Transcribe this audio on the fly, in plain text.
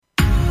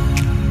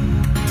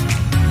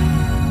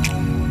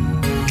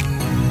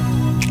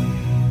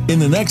In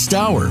the next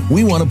hour,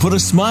 we want to put a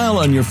smile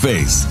on your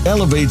face,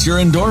 elevate your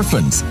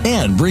endorphins,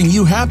 and bring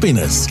you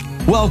happiness.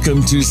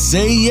 Welcome to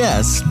Say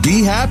Yes,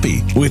 Be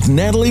Happy with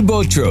Natalie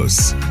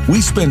Botros. We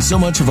spend so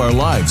much of our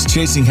lives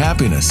chasing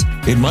happiness,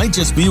 it might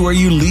just be where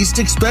you least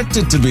expect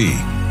it to be.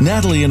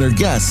 Natalie and her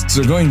guests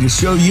are going to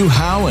show you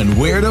how and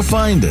where to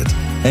find it.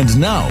 And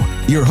now,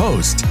 your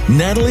host,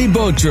 Natalie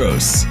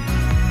Botros.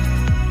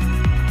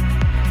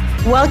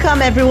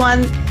 Welcome,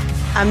 everyone.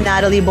 I'm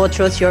Natalie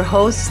Botros, your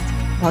host.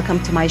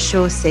 Welcome to my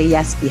show, Say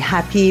Yes, Be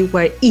Happy,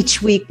 where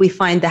each week we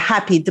find the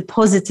happy, the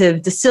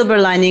positive, the silver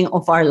lining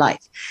of our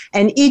life.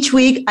 And each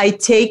week I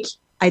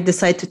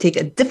decide to take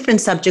a different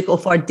subject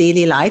of our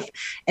daily life.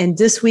 And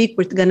this week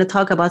we're going to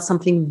talk about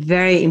something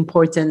very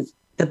important,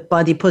 the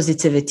body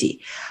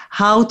positivity,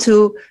 how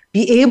to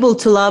be able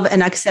to love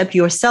and accept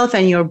yourself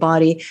and your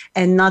body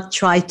and not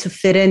try to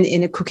fit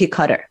in a cookie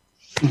cutter.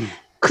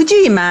 Could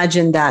you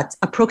imagine that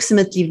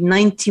approximately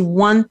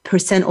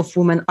 91% of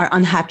women are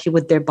unhappy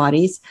with their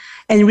bodies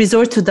and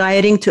resort to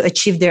dieting to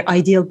achieve their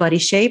ideal body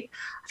shape?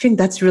 I think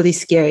that's really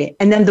scary.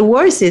 And then the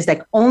worst is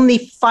like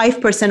only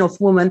 5%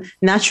 of women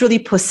naturally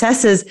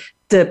possesses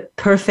the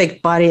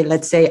perfect body,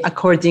 let's say,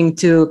 according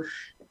to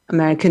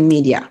American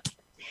media.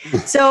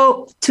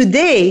 So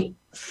today,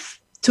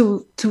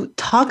 to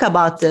talk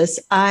about this,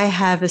 I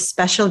have a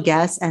special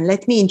guest, and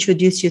let me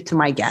introduce you to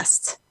my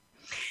guest.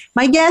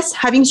 My guest,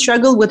 having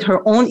struggled with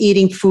her own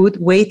eating, food,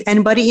 weight,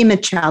 and body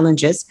image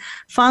challenges,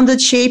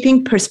 founded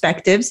Shaping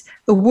Perspectives,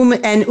 a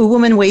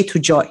woman way to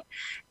joy,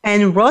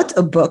 and wrote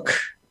a book,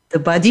 The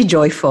Body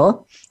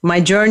Joyful, My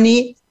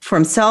Journey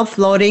from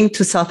Self-Loathing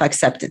to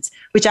Self-Acceptance,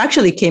 which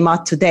actually came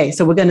out today.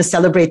 So we're going to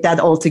celebrate that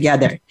all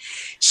together.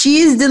 She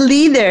is the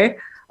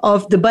leader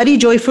of the Body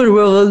Joyful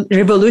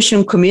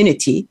Revolution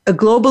community, a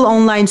global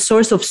online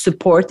source of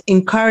support,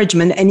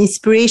 encouragement, and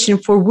inspiration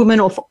for women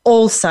of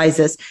all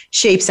sizes,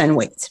 shapes, and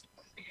weights.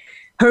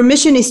 Her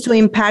mission is to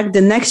impact the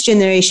next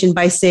generation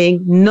by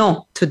saying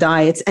no to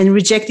diets and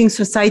rejecting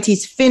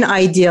society's thin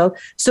ideal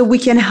so we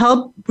can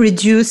help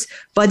reduce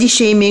body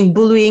shaming,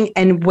 bullying,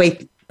 and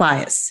weight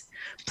bias.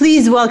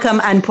 Please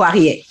welcome Anne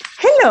Poirier.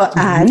 Hello,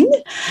 Anne.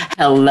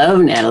 Hello,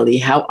 Natalie.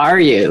 How are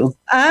you?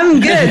 I'm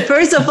good.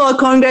 First of all,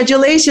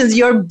 congratulations.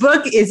 Your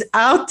book is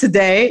out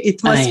today.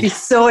 It must be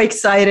so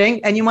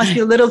exciting. And you must be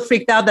a little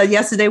freaked out that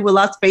yesterday we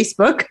lost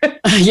Facebook.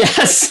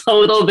 Yes, a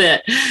little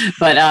bit.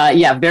 But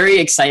yeah, very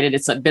excited.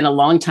 It's been a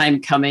long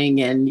time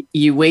coming, and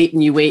you wait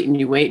and you wait and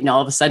you wait, and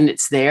all of a sudden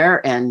it's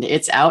there and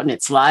it's out and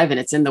it's live and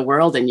it's in the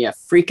world, and you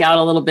freak out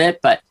a little bit,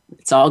 but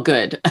it's all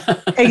good.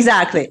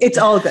 Exactly. It's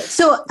all good.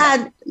 So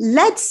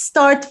let's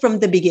start from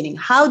the beginning.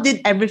 How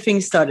did everything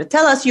start?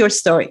 Tell us your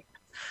story.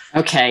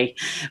 Okay.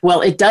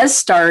 Well, it does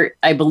start,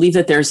 I believe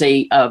that there's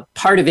a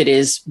part of it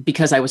is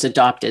because I was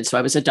adopted. So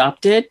I was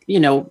adopted,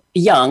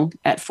 young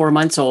at 4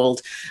 months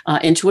old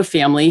into a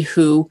family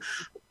who,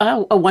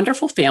 a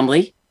wonderful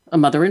family, a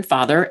mother and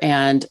father.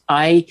 And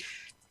I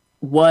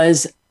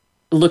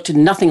looked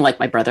nothing like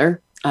my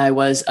brother. I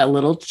was a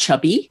little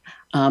chubby.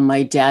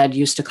 My dad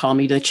used to call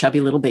me the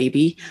chubby little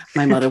baby.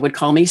 My mother would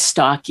call me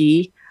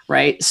stocky,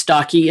 right?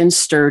 Stocky and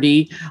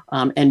sturdy,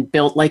 and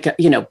built like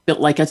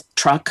a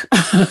truck.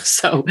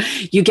 So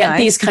you get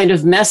these kind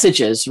of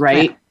messages,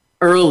 right?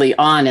 Early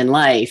on in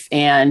life.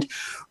 And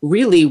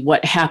really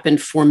what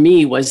happened for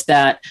me was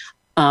that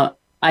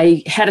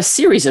I had a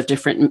series of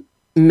different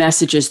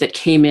messages that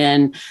came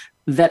in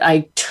that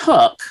I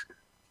took.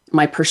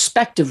 My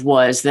perspective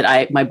was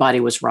that my body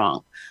was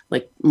wrong.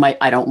 Like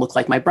I don't look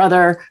like my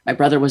brother. My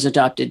brother was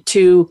adopted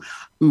too.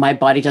 My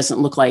body doesn't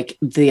look like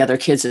the other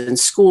kids in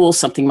school.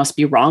 Something must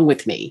be wrong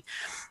with me.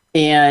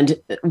 And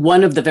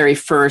one of the very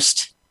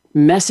first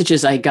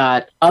messages I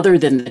got, other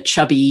than the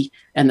chubby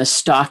and the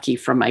stocky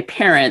from my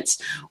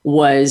parents,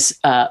 was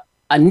a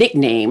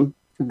nickname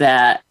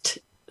that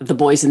the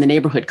boys in the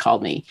neighborhood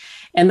called me.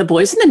 And the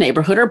boys in the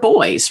neighborhood are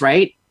boys,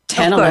 right?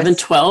 10, 11,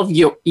 12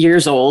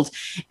 years old.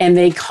 And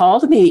they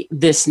called me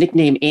this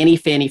nickname, Annie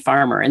Fanny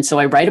Farmer. And so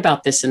I write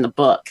about this in the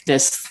book,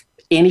 this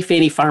Annie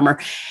Fanny Farmer.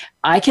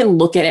 I can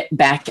look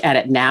back at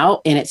it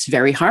now, and it's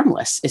very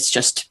harmless. It's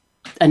just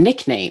a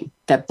nickname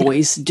that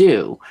boys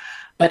do.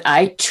 But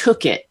I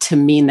took it to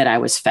mean that I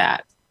was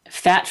fat.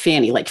 Fat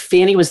Fanny, like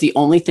Fanny was the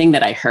only thing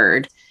that I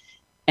heard.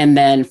 And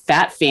then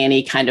Fat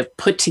Fanny kind of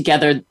put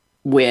together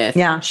with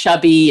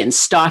chubby and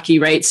stocky,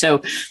 right?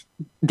 So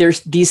there's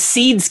these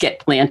seeds get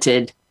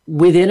planted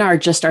within our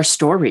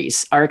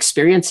stories, our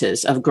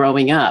experiences of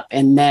growing up.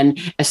 And then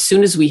as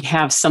soon as we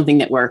have something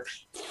that we're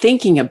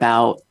thinking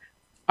about,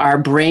 our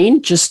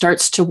brain just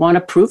starts to want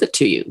to prove it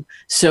to you.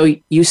 So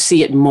you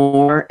see it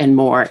more and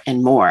more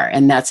and more.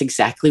 And that's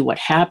exactly what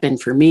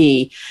happened for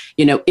me,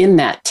 in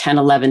that 10,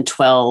 11,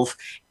 12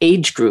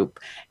 age group.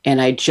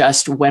 And I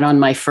just went on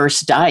my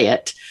first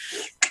diet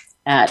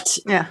at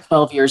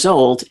 12 years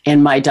old,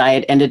 and my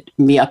diet ended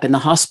me up in the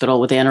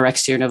hospital with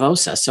anorexia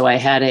nervosa. So I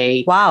had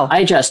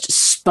I just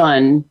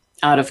spun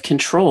out of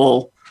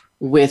control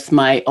with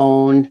my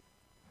own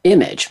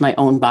image, my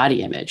own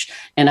body image.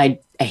 And I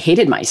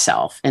hated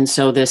myself. And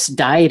so this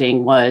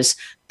dieting was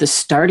the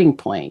starting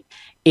point.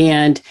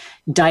 And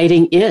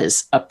dieting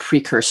is a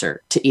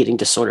precursor to eating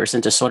disorders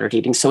and disordered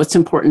eating. So it's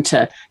important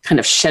to kind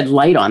of shed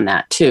light on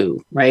that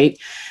too, right?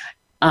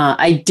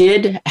 I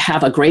did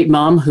have a great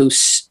mom who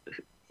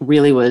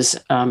really was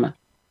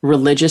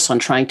religious on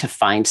trying to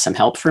find some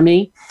help for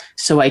me.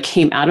 So I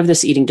came out of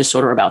this eating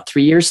disorder about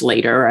 3 years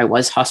later. I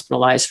was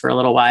hospitalized for a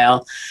little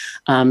while.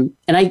 And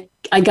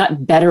I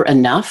got better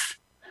enough,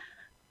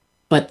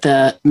 but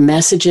the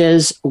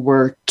messages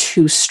were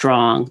too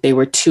strong. They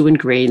were too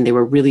ingrained. They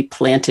were really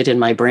planted in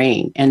my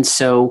brain. And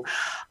so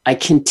I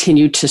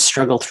continued to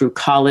struggle through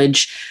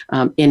college,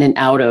 in and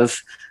out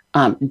of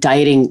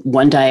dieting,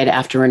 one diet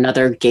after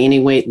another,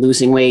 gaining weight,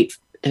 losing weight,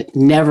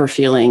 never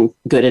feeling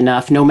good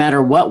enough. No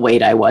matter what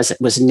weight I was, it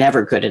was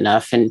never good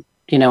enough. And,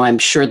 I'm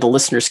sure the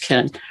listeners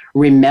can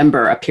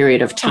remember a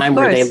period of time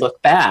where they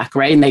look back,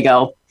 right? And they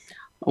go,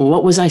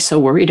 what was I so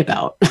worried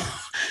about?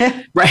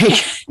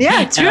 Right?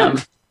 Yeah, true.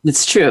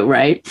 It's true,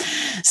 right?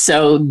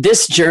 So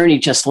this journey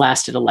just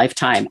lasted a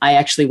lifetime. I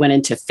actually went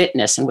into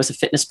fitness and was a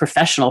fitness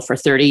professional for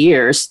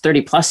 30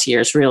 plus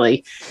years,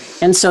 really.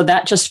 And so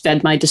that just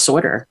fed my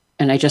disorder.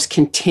 And I just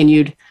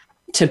continued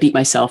to beat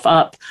myself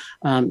up,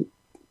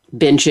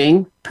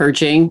 binging,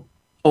 purging,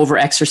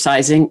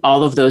 over-exercising,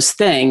 all of those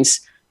things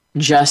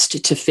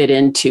just to fit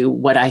into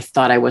what I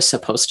thought I was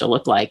supposed to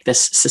look like,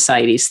 this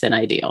society's thin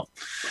ideal.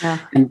 Yeah,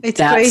 it's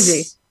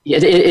crazy.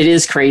 It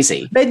is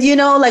crazy. But,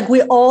 like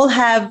we all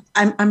have,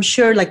 I'm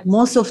sure like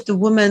most of the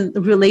women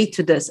relate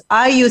to this.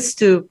 I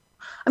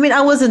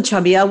wasn't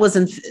chubby, I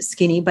wasn't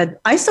skinny, but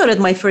I started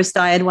my first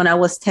diet when I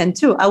was 10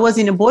 too. I was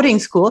in a boarding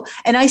school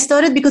and I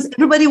started because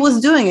everybody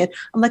was doing it.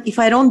 I'm like, if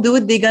I don't do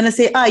it, they're going to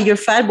say, you're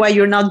fat, why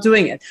you're not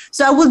doing it?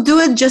 So I will do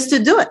it just to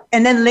do it.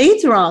 And then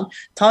later on,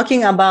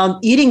 talking about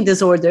eating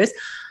disorders,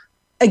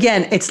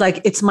 again,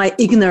 it's my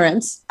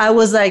ignorance. I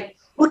was like,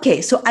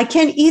 okay, so I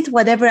can eat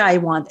whatever I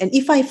want. And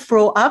if I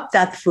throw up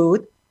that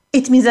food,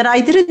 it means that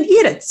I didn't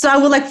eat it. So I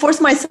would force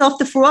myself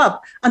to throw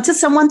up until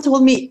someone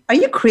told me, are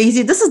you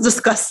crazy? This is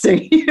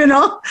disgusting,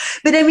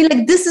 But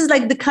this is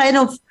the kind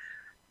of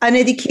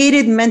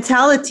uneducated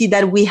mentality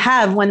that we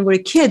have when we're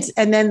kids.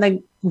 And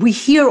then we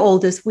hear all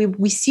this,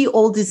 we see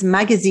all these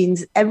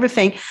magazines,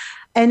 everything.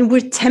 And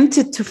we're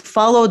tempted to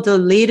follow the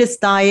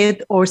latest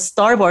diet or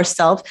starve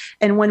ourselves.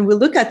 And when we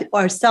look at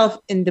ourselves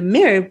in the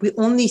mirror, we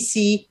only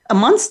see a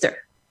monster,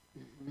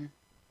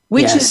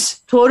 which is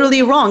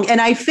totally wrong. And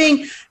I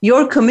think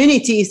your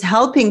community is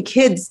helping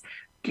kids,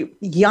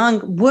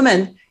 young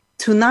women,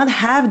 to not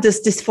have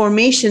this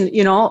formation,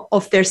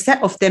 of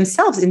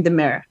themselves in the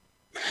mirror.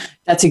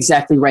 That's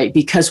exactly right.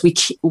 Because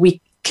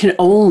we can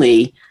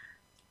only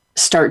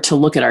start to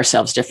look at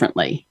ourselves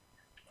differently.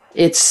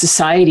 It's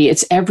society.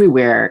 It's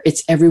everywhere.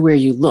 It's everywhere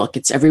you look.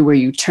 It's everywhere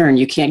you turn.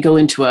 You can't go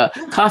into a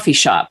coffee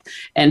shop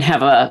and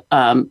have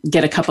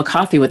get a cup of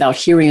coffee without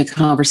hearing a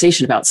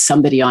conversation about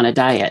somebody on a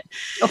diet.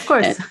 Of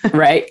course.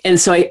 Right. And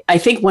so I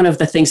think one of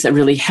the things that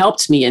really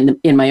helped me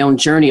in my own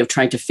journey of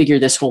trying to figure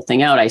this whole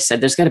thing out, I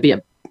said, there's got to be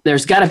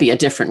a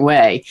different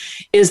way,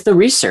 is the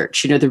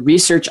research, the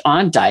research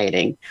on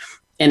dieting.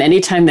 And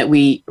anytime that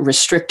we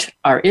restrict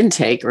our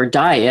intake or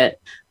diet,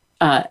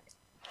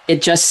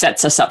 it just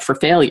sets us up for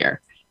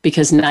failure.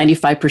 Because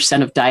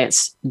 95% of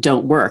diets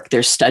don't work.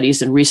 There's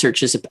studies and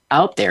researches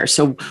out there.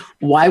 So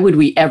why would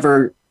we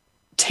ever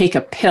take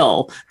a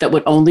pill that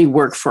would only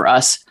work for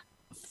us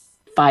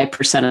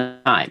 5% of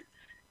the time?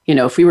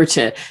 If we were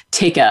to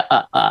take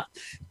a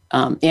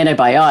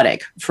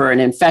antibiotic for an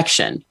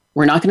infection,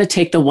 we're not going to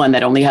take the one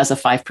that only has a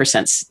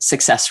 5%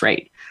 success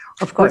rate.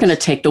 Of course. We're going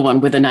to take the one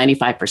with a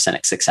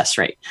 95% success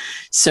rate.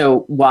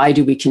 So why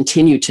do we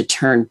continue to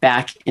turn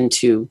back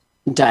into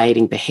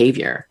dieting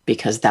behavior?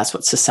 Because that's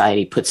what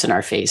society puts in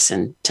our face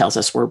and tells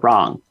us we're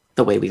wrong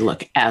the way we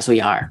look as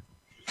we are.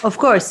 Of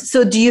course.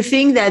 So do you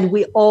think that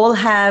we all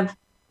have,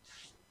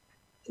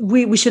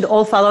 we should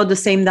all follow the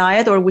same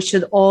diet, or we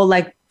should all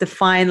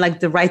define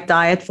the right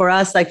diet for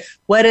us?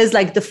 What is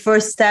the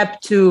first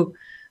step to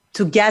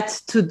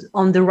get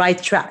on the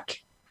right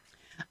track?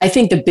 I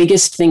think the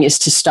biggest thing is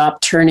to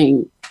stop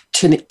turning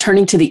to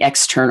the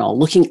external,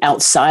 looking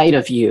outside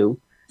of you,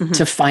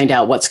 to find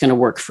out what's going to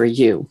work for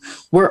you.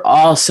 We're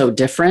all so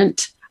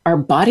different. Our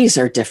bodies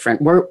are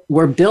different.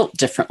 We're built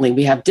differently.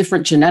 We have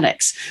different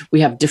genetics. We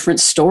have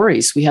different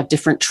stories. We have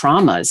different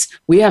traumas.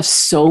 We have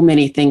so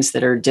many things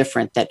that are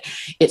different that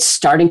it's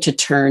starting to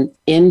turn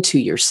into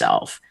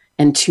yourself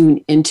and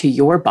tune into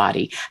your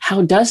body.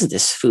 How does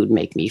this food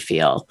make me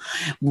feel?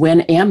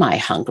 When am I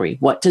hungry?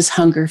 What does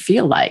hunger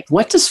feel like?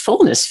 What does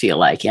fullness feel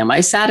like? Am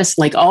I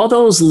satisfied? All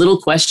those little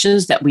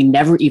questions that we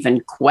never even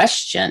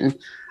question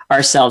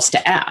ourselves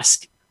to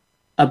ask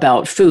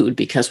about food,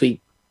 because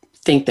we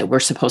think that we're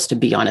supposed to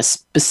be on a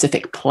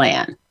specific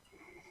plan.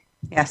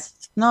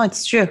 Yes. No,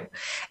 it's true.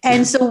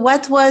 And so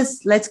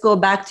let's go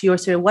back to your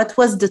story. What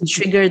was the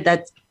trigger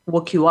that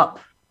woke you up?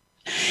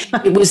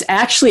 It was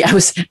actually,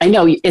 I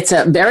know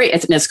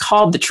it's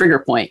called the trigger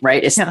point,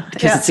 right? It's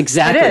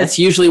it's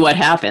usually what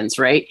happens,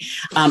 right?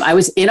 I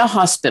was in a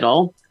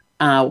hospital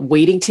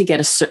waiting to get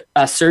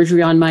a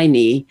surgery on my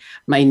knee.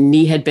 My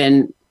knee had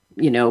been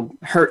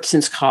hurt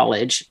since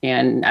college,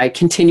 and I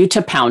continued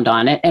to pound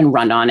on it and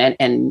run on it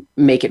and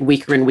make it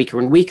weaker and weaker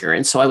and weaker.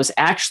 And so I was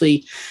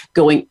actually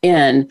going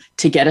in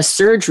to get a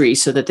surgery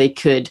so that they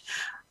could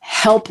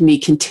help me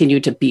continue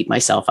to beat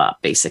myself up.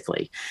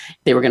 Basically,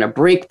 they were going to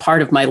break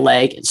part of my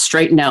leg and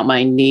straighten out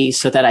my knee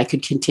so that I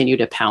could continue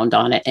to pound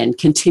on it and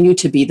continue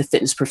to be the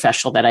fitness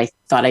professional that I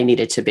thought I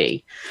needed to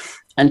be,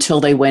 until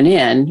they went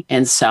in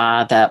and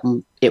saw that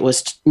it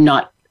was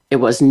not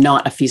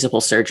a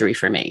feasible surgery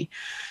for me.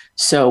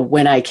 So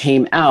when I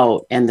came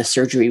out and the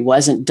surgery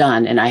wasn't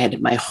done, and I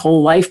had my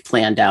whole life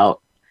planned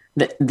out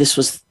that this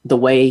was the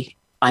way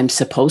I'm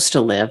supposed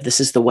to live, this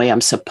is the way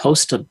I'm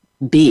supposed to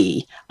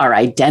be, my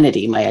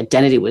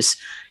identity was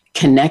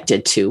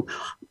connected to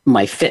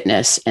my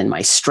fitness and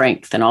my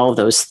strength and all of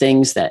those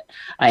things that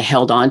I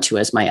held on to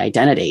as my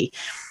identity.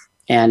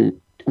 And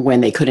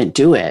when they couldn't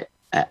do it,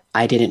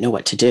 I didn't know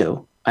what to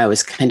do. I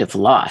was kind of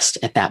lost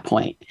at that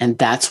point. And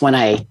that's when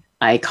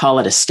I call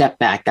it a step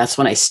back. That's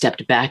when I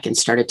stepped back and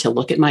started to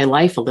look at my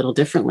life a little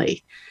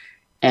differently.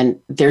 And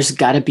there's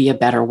got to be a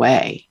better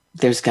way.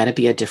 There's got to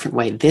be a different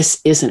way.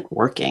 This isn't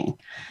working.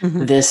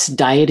 Mm-hmm. This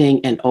dieting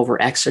and over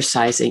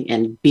exercising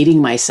and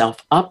beating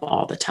myself up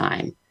all the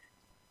time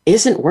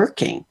isn't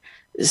working.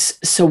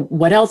 So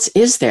what else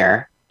is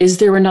there? Is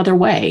there another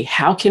way?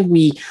 How can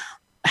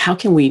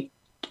we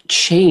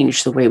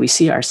change the way we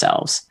see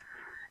ourselves?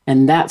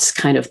 And that's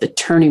kind of the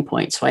turning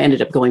point. So I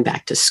ended up going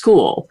back to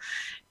school,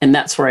 and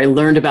that's where I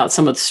learned about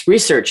some of this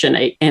research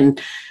and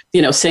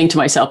saying to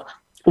myself,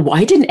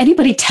 why didn't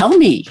anybody tell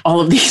me all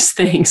of these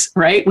things,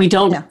 right? We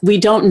don't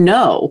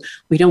know.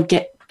 We don't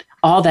get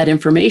all that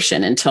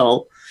information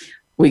until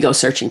we go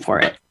searching for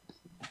it.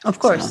 Of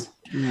course.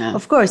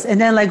 Of course. And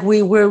then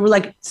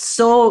we're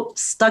so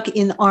stuck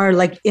in our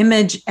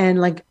image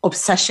and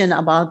obsession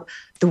about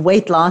the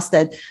weight loss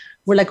that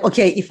we're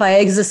okay, if I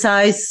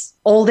exercise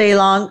all day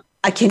long,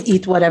 I can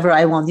eat whatever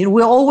I want.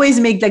 We always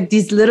make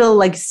these little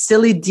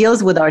silly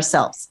deals with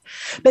ourselves.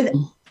 But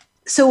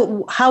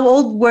so how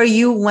old were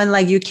you when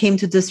you came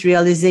to this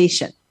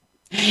realization?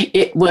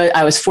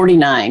 I was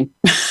 49.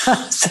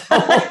 So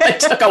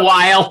it took a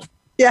while.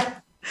 Yeah.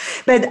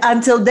 But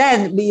until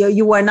then,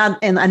 you were not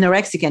an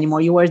anorexic anymore.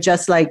 You were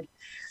just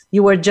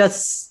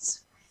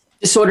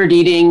disordered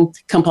eating,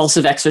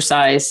 compulsive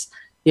exercise,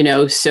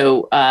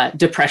 so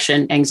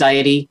depression,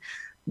 anxiety,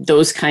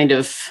 those kind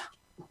of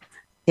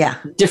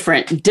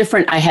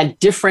different. I had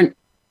different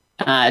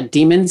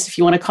demons, if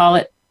you want to call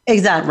it.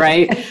 Exactly.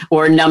 Right.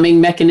 Or numbing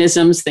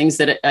mechanisms, things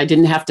that I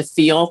didn't have to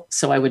feel.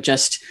 So I would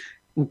just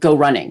go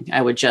running.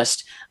 I would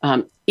just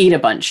eat a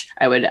bunch.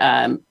 I would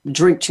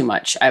drink too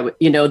much. I would,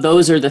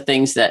 those are the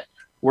things that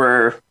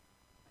were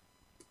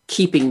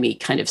keeping me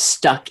kind of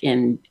stuck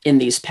in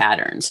these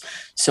patterns.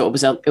 So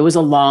it was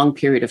a long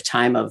period of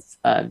time of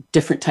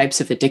different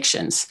types of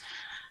addictions.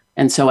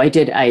 And so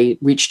I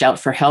reached out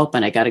for help,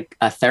 and I got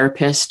a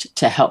therapist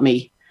to help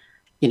me,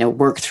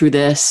 work through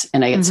this,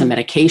 and I get some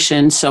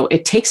medication. So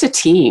it takes a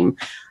team.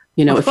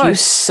 If you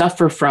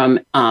suffer from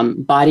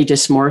body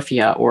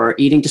dysmorphia or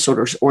eating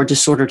disorders or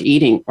disordered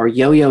eating or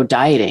yo-yo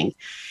dieting,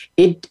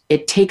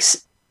 it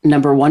takes,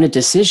 number one, a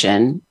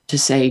decision to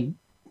say,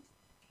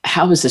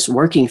 how is this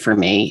working for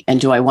me? And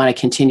do I want to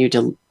continue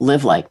to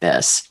live like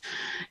this?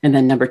 And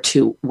then number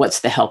two, what's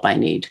the help I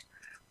need?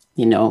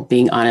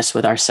 Being honest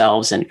with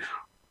ourselves, and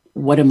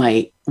what do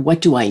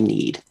I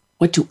need?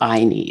 What do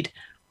I need?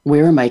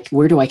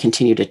 Where do I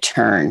continue to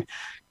turn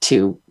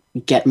to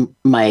get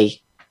my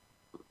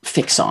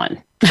fix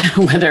on?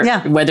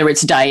 whether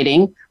it's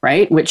dieting,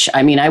 right? Which,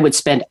 I would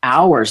spend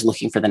hours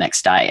looking for the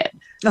next diet,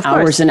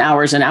 hours and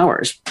hours and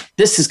hours.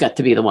 This has got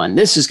to be the one.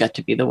 This has got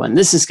to be the one.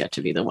 This has got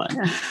to be the one.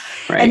 Yeah.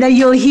 Right. And then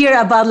you'll hear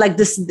about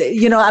this,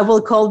 I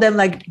will call them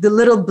the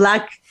little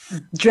black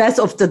dress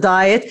of the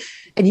diet.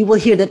 And you will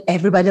hear that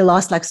everybody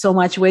lost so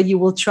much weight. You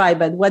will try.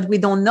 But what we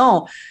don't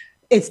know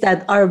is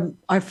that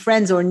our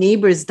friends or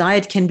neighbors'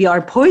 diet can be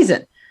our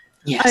poison.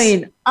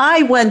 Yes.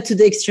 I went to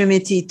the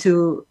extremity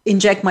to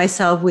inject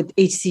myself with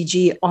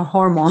HCG or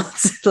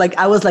hormones.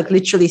 I was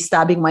literally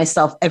stabbing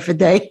myself every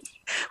day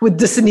with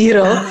this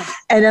needle,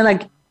 and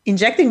then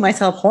injecting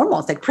myself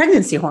hormones,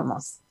 pregnancy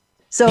hormones.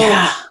 So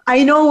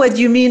I know what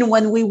you mean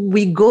when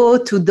we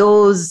go to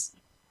those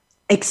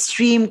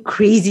extreme,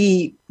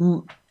 crazy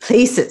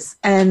places,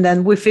 and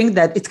then we think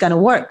that it's going to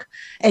work.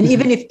 And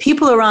even if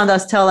people around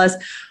us tell us,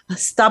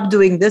 stop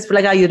doing this,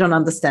 we're you don't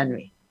understand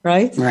me.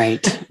 Right.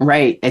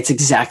 It's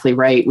exactly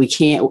right.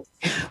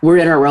 We're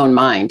in our own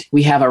mind.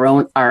 We have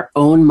our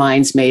own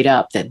minds made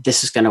up that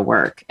this is going to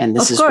work. And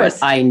this is what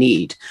I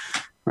need.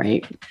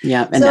 Right.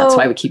 Yeah. And that's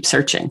why we keep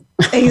searching.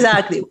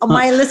 Exactly.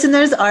 My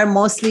listeners are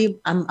mostly,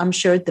 I'm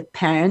sure, the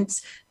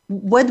parents.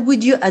 What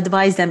would you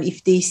advise them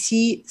if they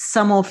see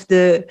some of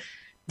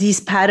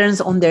these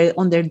patterns on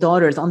their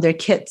daughters, on their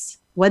kids,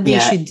 what they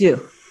should do?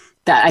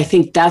 I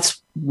think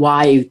that's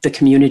why the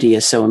community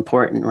is so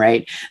important,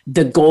 right?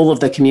 The goal of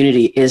the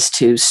community is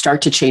to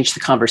start to change the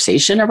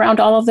conversation around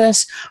all of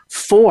this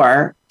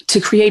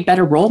to create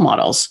better role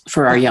models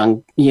for our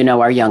young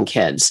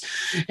kids.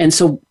 And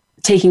so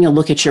taking a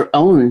look at your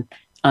own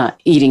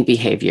eating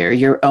behavior,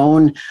 your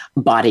own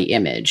body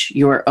image,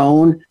 your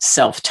own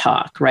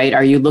self-talk, right?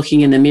 Are you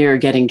looking in the mirror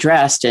getting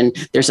dressed and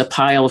there's a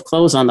pile of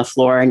clothes on the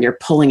floor and you're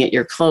pulling at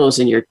your clothes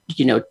and you're,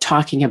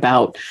 talking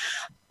about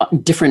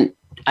different,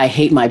 I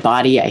hate my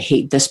body, I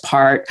hate this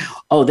part,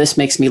 oh, this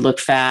makes me look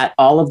fat,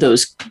 all of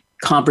those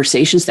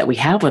conversations that we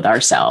have with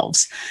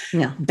ourselves.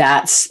 Yeah.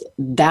 That's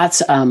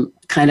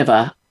kind of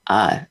a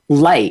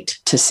light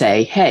to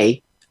say,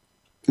 hey,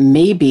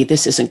 maybe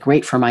this isn't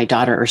great for my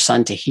daughter or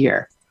son to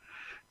hear.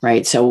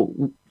 Right.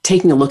 So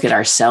taking a look at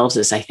ourselves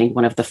is, I think,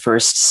 one of the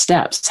first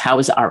steps. How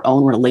is our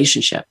own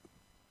relationship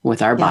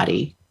with our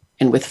body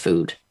and with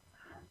food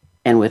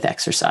and with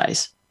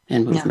exercise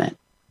and movement?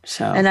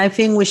 So, and I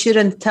think we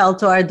shouldn't tell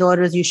to our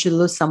daughters, you should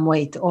lose some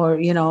weight, or,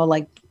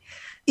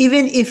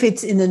 even if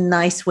it's in a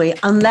nice way,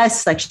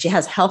 unless like she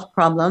has health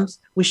problems,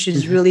 we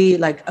should really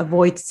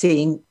avoid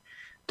saying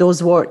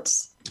those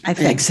words. I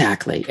think.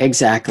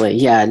 Exactly.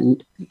 Yeah.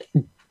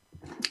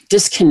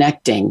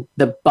 Disconnecting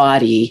the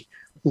body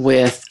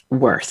with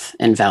worth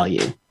and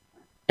value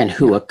and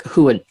who a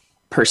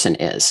person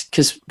is,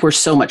 because we're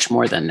so much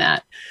more than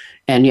that.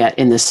 And yet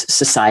in this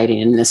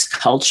society, in this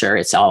culture,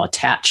 it's all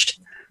attached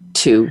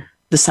to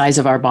the size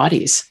of our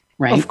bodies,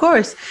 right? Of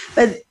course.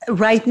 But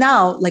right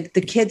now, like the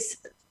kids,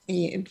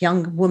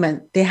 young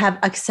women, they have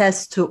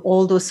access to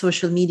all those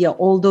social media,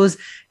 all those,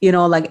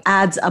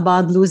 ads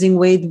about losing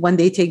weight when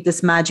they take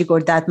this magic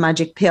or that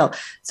magic pill.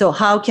 So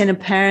how can a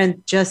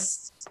parent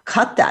just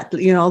cut that,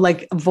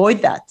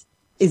 avoid that?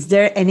 Is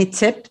there any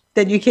tip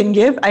that you can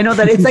give? I know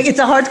that it's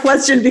a hard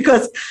question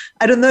because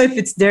I don't know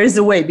if there is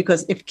a way,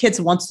 because if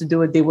kids wants to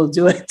do it, they will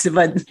do it.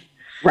 But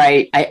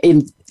right.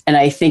 And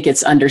I think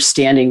it's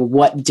understanding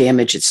what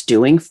damage it's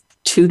doing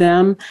to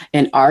them.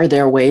 And are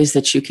there ways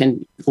that you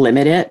can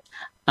limit it?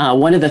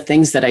 One of the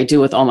things that I do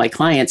with all my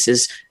clients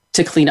is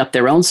to clean up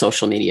their own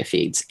social media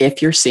feeds.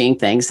 If you're seeing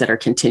things that are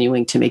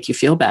continuing to make you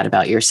feel bad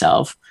about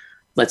yourself,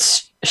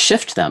 let's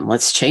shift them.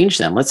 Let's change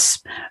them.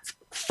 Let's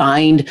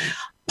find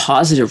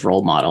positive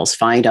role models,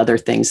 find other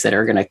things that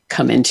are going to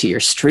come into your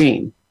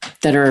stream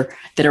that are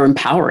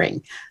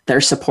empowering, that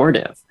are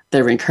supportive,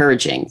 that are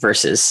encouraging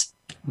versus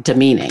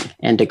demeaning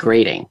and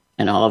degrading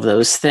and all of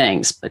those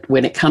things. But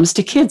when it comes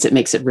to kids, it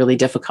makes it really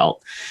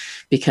difficult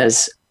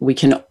because we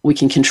can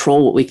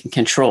control what we can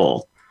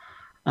control.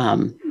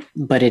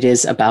 But it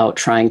is about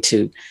trying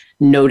to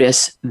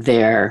notice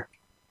their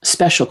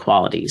special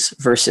qualities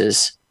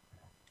versus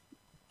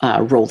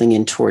rolling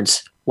in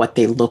towards what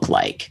they look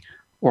like,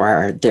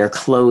 or their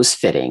clothes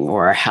fitting,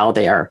 or how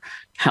they're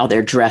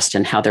dressed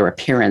and how their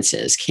appearance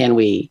is. Can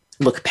we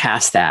look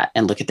past that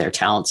and look at their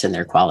talents and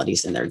their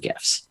qualities and their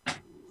gifts?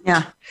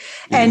 Yeah.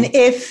 And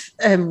if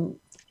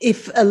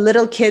a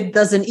little kid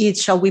doesn't eat,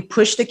 shall we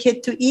push the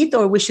kid to eat,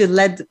 or we should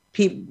let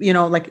people,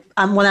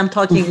 when I'm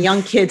talking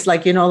young kids,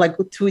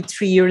 2,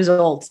 3 years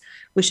old,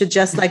 we should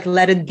just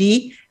let it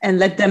be and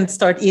let them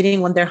start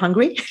eating when they're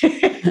hungry?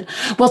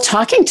 Well,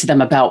 talking to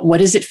them about what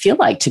does it feel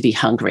like to be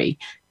hungry?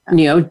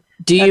 What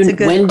does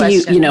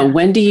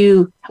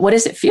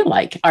it feel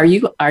like? Are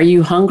you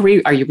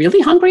hungry? Are you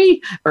really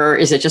hungry? Or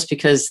is it just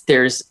because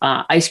there's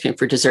ice cream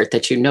for dessert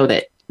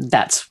that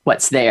that's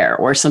what's there,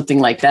 or something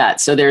like that?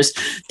 So there's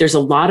a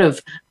lot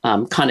of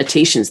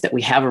connotations that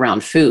we have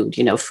around food.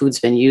 Food's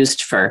been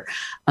used for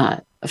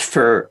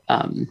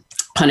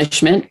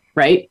punishment,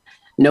 right?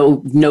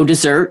 No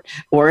dessert,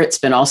 or it's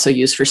been also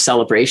used for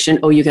celebration.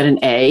 Oh, you got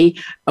an A.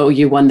 Oh,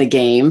 you won the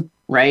game.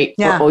 Right?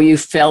 Yeah. Or, you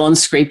fell and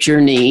scraped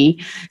your knee.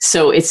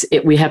 So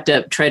we have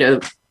to try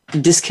to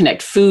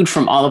disconnect food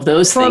from all of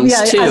those things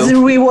too. As a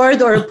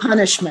reward or a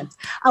punishment.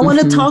 I want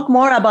to talk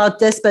more about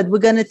this, but we're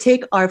going to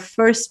take our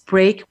first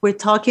break. We're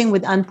talking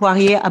with Anne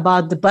Poirier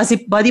about the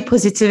body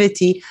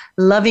positivity,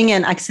 loving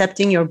and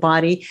accepting your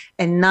body,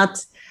 and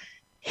not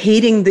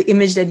hating the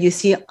image that you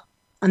see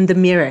on the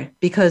mirror,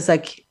 because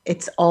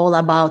it's all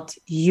about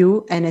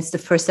you, and it's the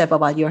first step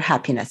about your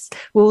happiness.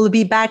 We will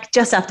be back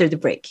just after the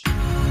break.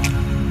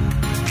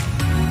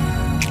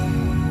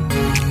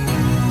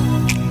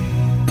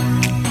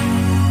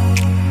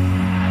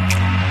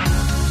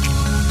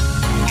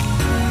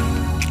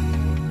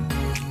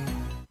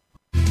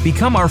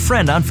 Become our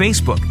friend on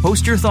Facebook.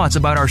 Post your thoughts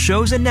about our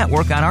shows and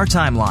network on our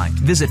timeline.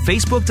 Visit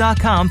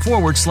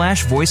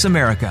facebook.com/Voice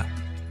America.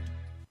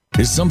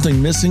 Is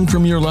something missing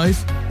from your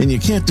life and you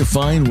can't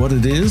define what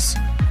it is?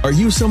 Are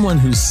you someone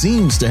who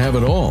seems to have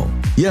it all,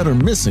 yet are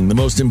missing the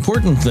most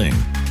important thing,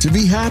 to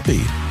be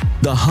happy?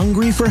 The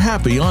Hungry for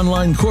Happy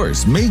online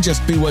course may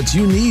just be what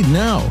you need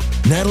now.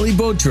 Natalie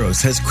Botros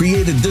has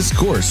created this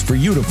course for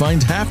you to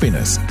find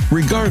happiness,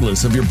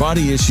 regardless of your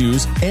body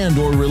issues and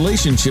or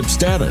relationship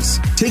status.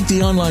 Take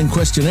the online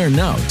questionnaire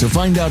now to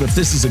find out if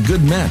this is a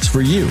good match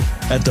for you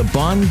at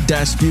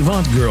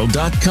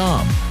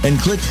thebonne-vivantgirl.com and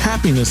click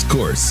Happiness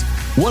Course.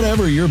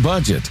 Whatever your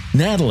budget,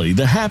 Natalie,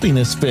 the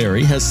Happiness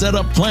Fairy, has set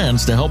up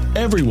plans to help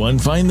everyone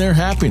find their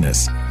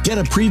happiness. Get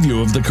a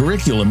preview of the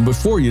curriculum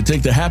before you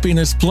take the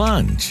happiness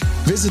plunge.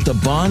 Visit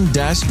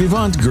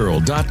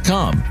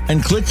thebonne-vivantgirl.com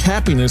and click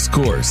Happiness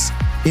Course.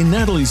 In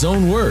Natalie's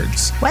own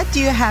words, what do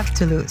you have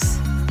to lose?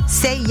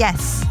 Say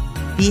yes.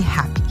 Be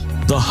happy.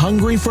 The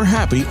Hungry for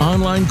Happy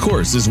online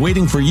course is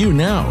waiting for you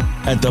now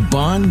at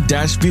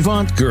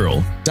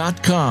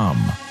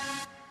thebon-vivantgirl.com.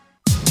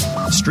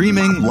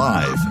 Streaming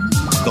live.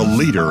 The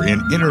leader in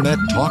Internet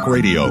talk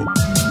radio.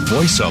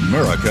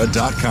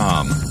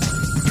 VoiceAmerica.com.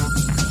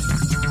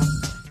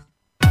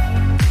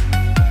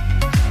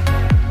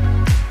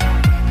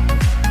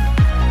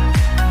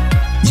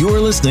 You're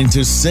listening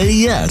to Say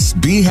Yes,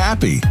 Be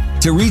Happy.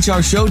 To reach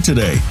our show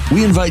today,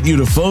 we invite you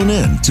to phone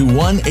in to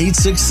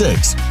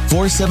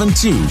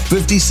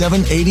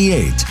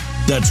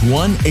 1-866-472-5788. That's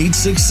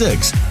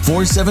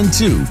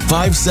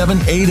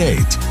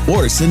 1-866-472-5788.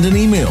 Or send an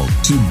email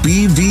to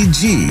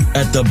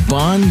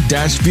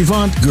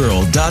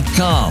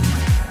bvg@thebon-vivantgirl.com.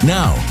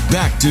 Now,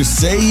 back to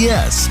Say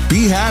Yes,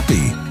 Be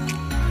Happy.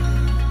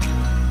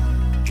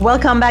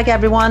 Welcome back,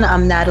 everyone.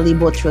 I'm Natalie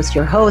Botros,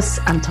 your host.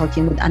 I'm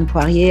talking with Anne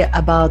Poirier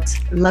about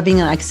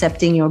loving and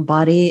accepting your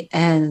body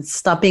and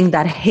stopping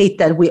that hate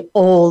that we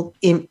all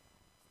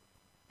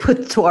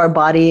put to our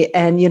body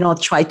and,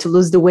 try to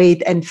lose the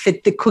weight and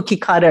fit the cookie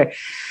cutter.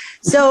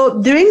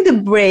 So during the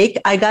break,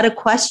 I got a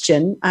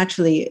question.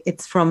 Actually,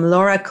 it's from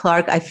Laura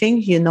Clark. I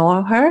think you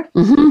know her.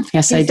 Mm-hmm.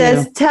 Yes, I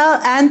do.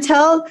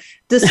 Tell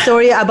the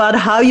story about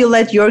how you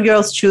let your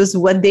girls choose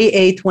what they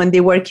ate when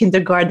they were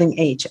kindergarten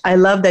age. I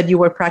love that you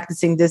were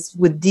practicing this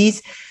with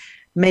these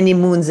many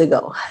moons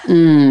ago.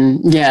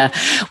 Yeah.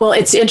 Well,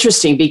 it's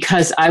interesting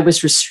because I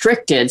was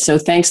restricted. So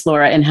thanks,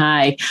 Laura, and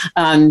hi.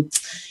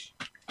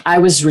 I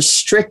was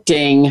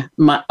restricting,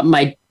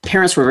 my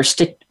parents were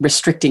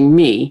restricting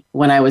me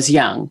when I was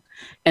young.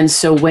 And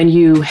so when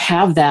you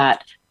have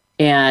that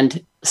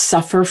and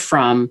suffer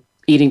from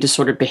eating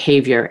disordered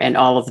behavior and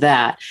all of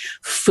that,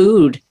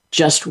 food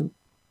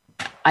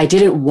I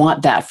didn't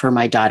want that for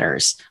my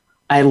daughters.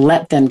 I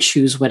let them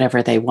choose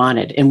whatever they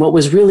wanted. And what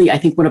was really, I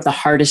think, one of the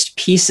hardest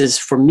pieces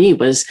for me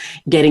was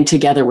getting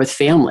together with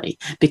family,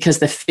 because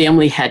the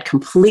family had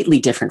completely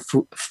different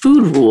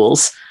food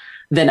rules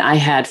than I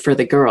had for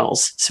the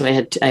girls. So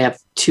I have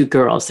two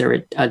girls,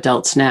 they're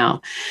adults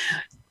now.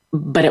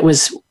 But it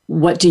was,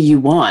 what do you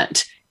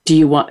want? Do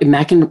you want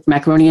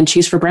macaroni and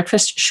cheese for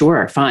breakfast?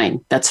 Sure,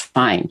 fine. That's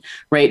fine,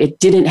 right? It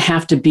didn't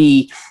have to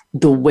be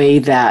the way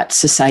that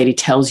society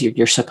tells you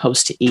you're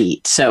supposed to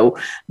eat. So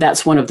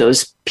that's one of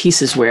those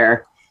pieces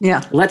where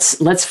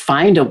let's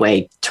find a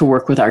way to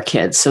work with our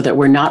kids so that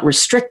we're not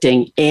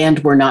restricting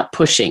and we're not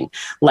pushing.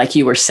 Like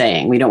you were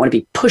saying, we don't want to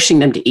be pushing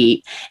them to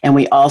eat, and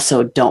we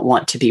also don't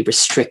want to be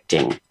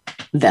restricting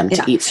them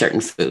to eat certain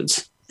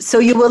foods. So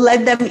you will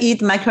let them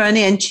eat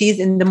macaroni and cheese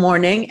in the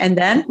morning, and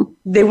then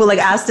they will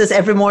ask this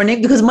every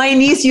morning, because my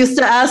niece used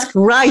to ask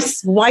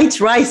white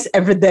rice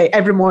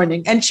every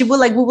morning. And she will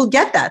we will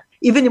get that.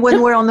 Even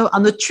when we're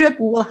on the trip,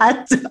 we will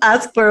have to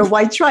ask for a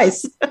white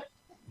rice.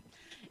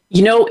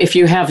 If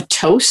you have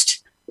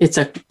toast,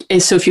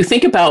 so if you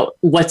think about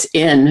what's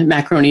in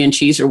macaroni and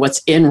cheese or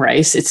what's in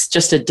rice, it's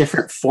just a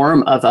different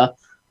form of a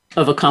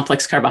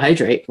complex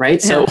carbohydrate,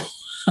 right? So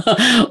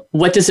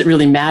what does it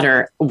really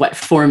matter what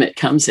form it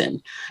comes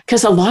in?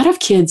 Because a lot of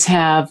kids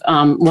have,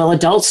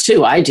 adults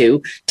too, I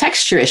do,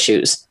 texture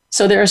issues.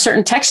 So there are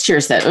certain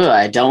textures that,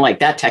 I don't like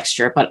that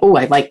texture, but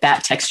I like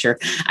that texture.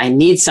 I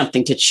need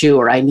something to chew,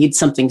 or I need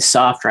something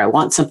soft, or I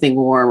want something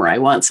warm, or I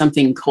want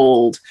something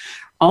cold.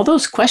 All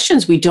those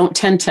questions we don't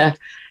tend to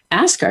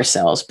ask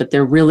ourselves, but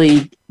they're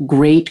really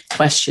great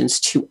questions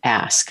to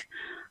ask.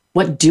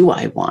 What do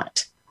I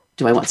want?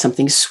 Do I want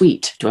something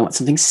sweet? Do I want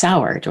something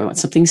sour? Do I want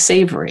something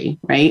savory,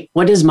 right?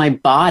 What is my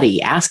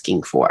body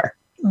asking for?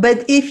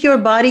 But if your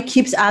body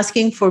keeps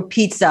asking for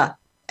pizza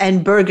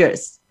and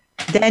burgers,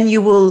 then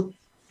you will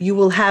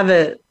have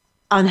a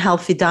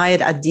unhealthy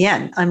diet at the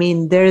end. I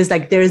mean, there is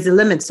a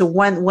limit. So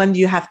when do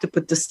you have to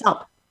put the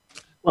stop?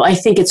 Well, I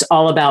think it's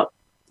all about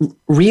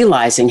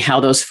realizing how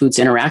those foods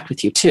interact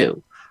with you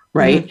too,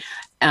 right?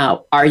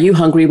 Mm-hmm. Are you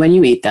hungry when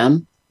you eat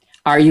them?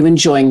 Are you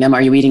enjoying them?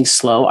 Are you eating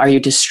slow? Are you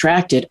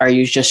distracted? Are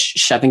you just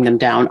shoving them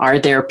down? Are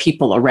there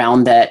people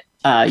around that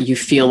you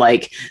feel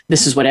like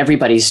this is what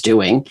everybody's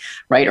doing,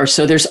 right? Or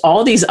so there's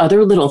all these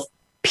other little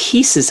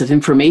pieces of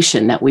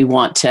information that we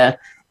want to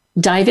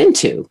dive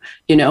into.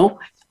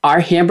 Our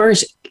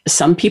hamburgers,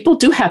 some people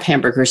do have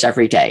hamburgers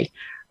every day,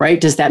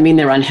 right? Does that mean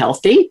they're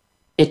unhealthy?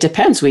 It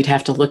depends. We'd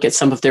have to look at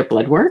some of their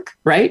blood work,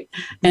 right?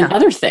 And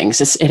other things.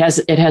 It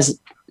has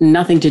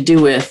nothing to do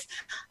with,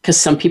 because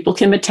some people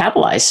can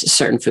metabolize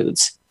certain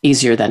foods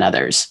easier than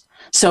others.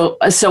 So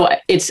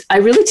I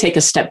really take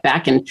a step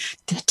back and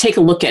take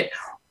a look at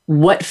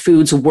what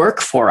foods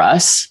work for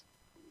us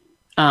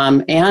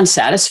and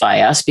satisfy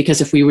us. Because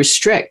if we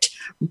restrict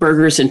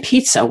burgers and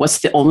pizza, what's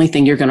the only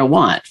thing you're going to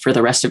want for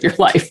the rest of your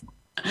life?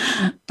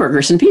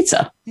 Burgers and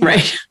pizza,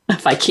 right?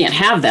 If I can't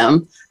have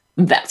them,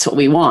 that's what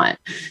we want.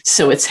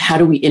 So it's how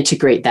do we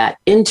integrate that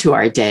into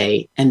our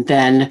day? And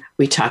then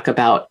we talk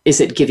about, is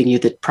it giving you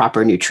the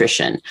proper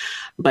nutrition?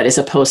 But as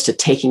opposed to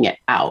taking it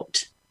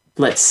out,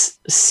 let's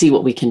see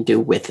what we can do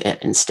with it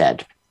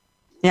instead.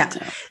 Yeah.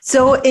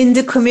 So in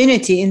the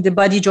community, in the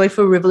Body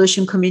Joyful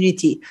Revolution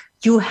community,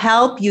 you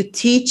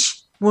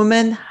teach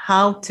women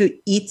how to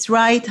eat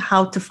right,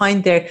 how to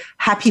find their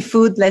happy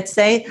food, let's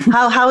say?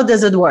 How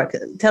does it work?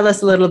 Tell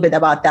us a little bit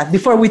about that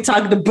before we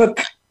talk the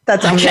book.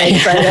 That's I'm very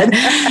excited.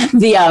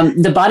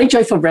 The Body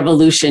Joyful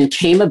Revolution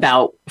came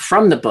about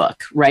from the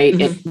book, right?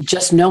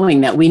 Just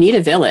knowing that we need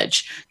a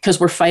village because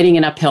we're fighting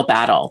an uphill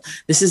battle.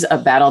 This is a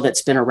battle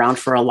that's been around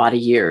for a lot of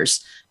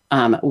years.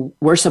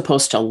 We're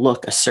supposed to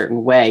look a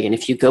certain way. And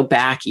if you go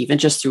back even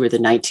just through the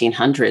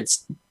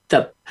 1900s,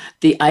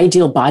 the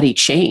ideal body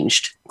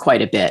changed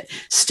quite a bit.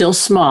 Still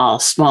small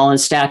in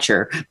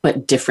stature,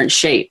 but different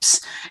shapes.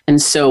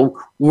 And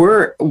so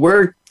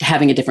we're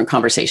having a different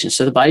conversation.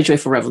 So the Body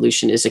Joyful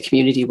Revolution is a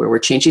community where we're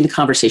changing the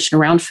conversation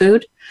around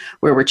food,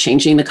 where we're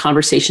changing the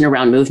conversation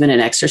around movement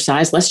and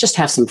exercise. Let's just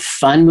have some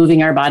fun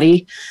moving our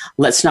body.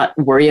 Let's not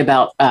worry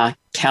about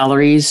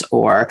calories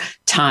or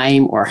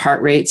time or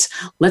heart rates.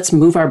 Let's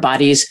move our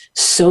bodies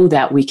so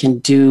that we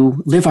can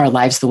live our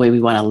lives the way we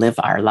want to live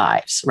our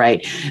lives,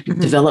 right?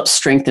 Develop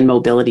strength and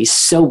mobility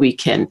so we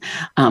can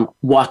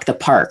walk the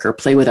park or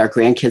play with our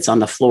grandkids on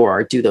the floor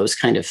or do those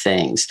kind of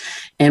things.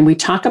 And we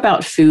talk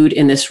about food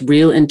in this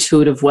real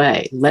intuitive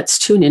way. Let's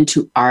tune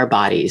into our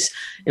bodies.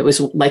 It was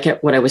like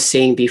what I was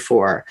saying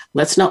before.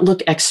 Let's not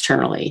look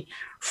externally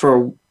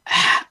for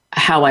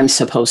how I'm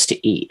supposed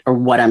to eat or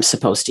what I'm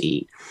supposed to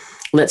eat.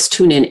 Let's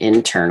tune in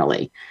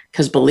internally,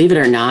 because believe it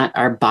or not,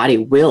 our body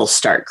will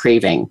start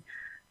craving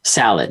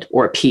salad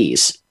or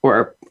peas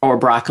or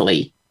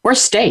broccoli or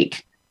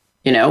steak,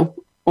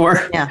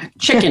 or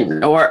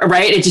chicken or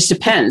right. It just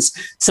depends.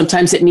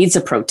 Sometimes it needs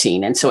a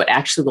protein. And so it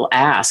actually will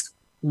ask,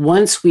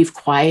 once we've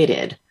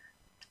quieted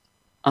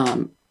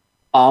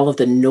all of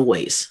the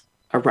noise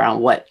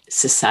around what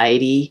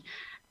society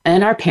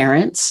and our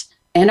parents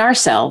and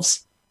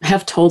ourselves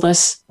have told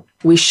us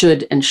we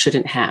should and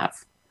shouldn't have,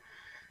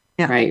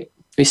 right?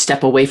 We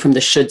step away from the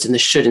shoulds and the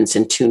shouldn'ts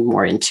and tune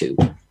more into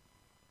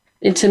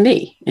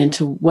me,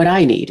 into what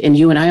I need. And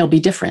you and I will be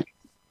different.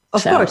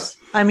 Of course.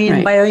 I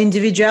mean, by our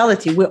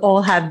individuality, we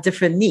all have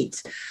different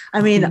needs.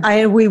 I mean,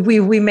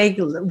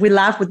 we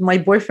laugh with my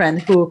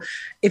boyfriend who,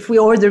 if we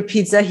order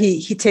pizza,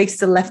 he takes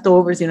the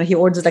leftovers, he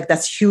orders like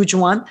that huge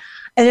one.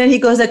 And then he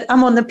goes like,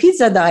 I'm on the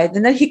pizza diet.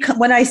 And then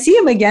when I see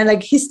him again,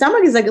 like his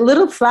stomach is like a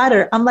little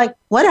flatter. I'm like,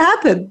 what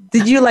happened?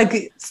 Did you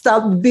like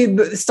started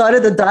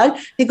the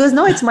diet? He goes,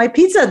 no, it's my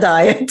pizza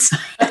diet.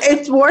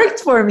 It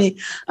worked for me.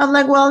 I'm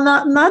like, well,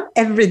 not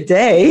every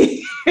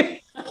day.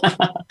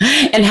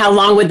 And how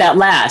long would that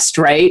last?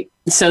 Right.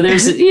 So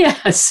there's,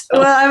 yes.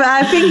 Well,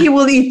 I think he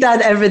will eat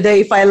that every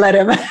day if I let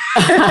him.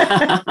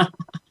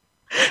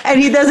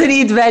 And he doesn't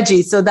eat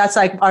veggies. So that's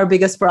like our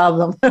biggest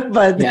problem.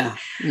 But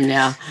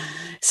yeah.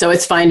 So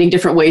it's finding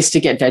different ways to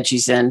get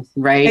veggies in,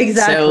 right?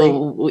 Exactly.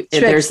 So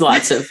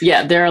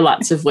there are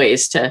lots of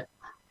ways to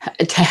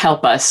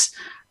help us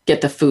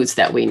get the foods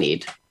that we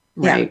need,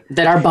 right?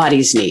 That our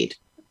bodies need.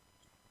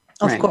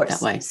 Of course.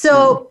 That way.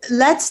 So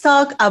let's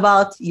talk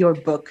about your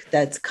book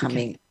that's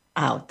coming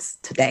out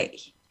today.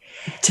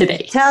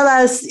 Tell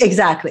us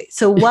exactly.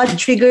 So what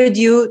triggered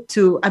you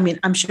to,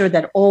 I'm sure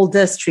that all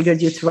this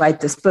triggered you to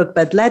write this book,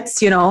 but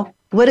let's,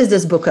 what is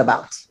this book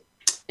about?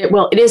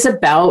 It is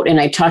about, and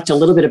I talked a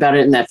little bit about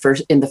it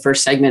in the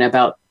first segment,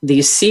 about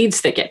these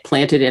seeds that get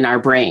planted in our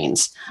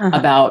brains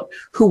about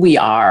who we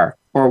are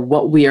or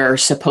what we are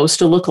supposed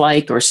to look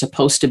like or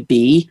supposed to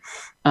be.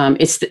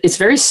 It's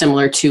very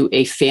similar to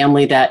a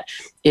family that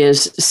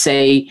is,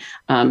 say,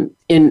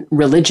 in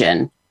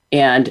religion,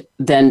 and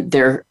then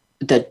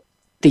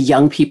the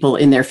young people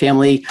in their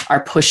family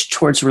are pushed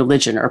towards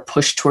religion or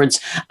pushed towards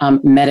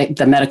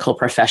the medical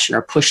profession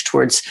or pushed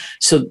towards.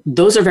 So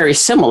those are very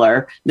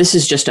similar. This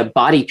is just a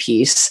body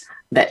piece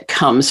that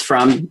comes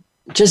from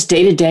just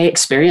day-to-day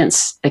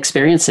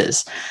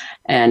experiences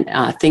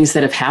and things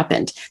that have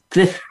happened.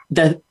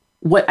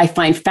 What I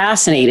find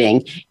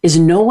fascinating is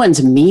no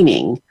one's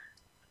meaning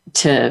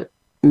to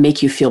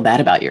make you feel bad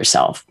about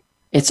yourself.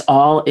 It's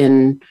all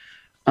in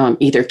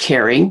either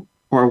caring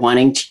or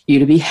wanting you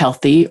to be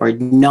healthy or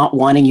not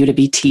wanting you to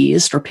be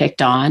teased or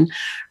picked on,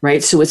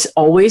 right? So it's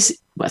always,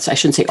 I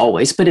shouldn't say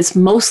always, but it's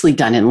mostly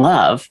done in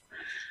love,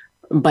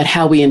 but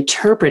how we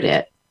interpret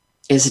it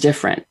is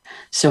different.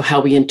 So how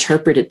we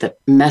interpret it, the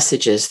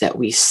messages that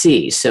we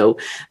see. So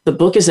the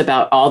book is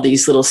about all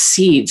these little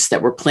seeds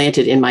that were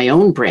planted in my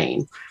own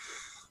brain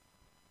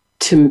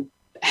to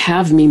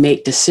have me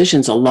make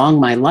decisions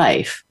along my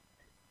life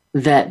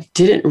that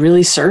didn't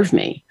really serve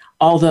me.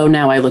 Although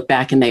now I look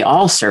back and they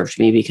all served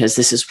me, because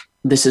this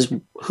is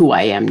who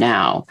I am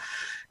now.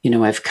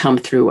 I've come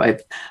through,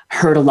 I've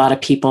hurt a lot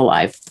of people,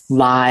 I've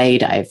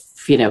lied, I've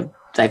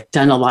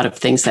done a lot of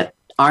things that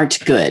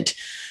aren't good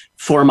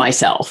for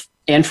myself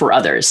and for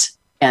others.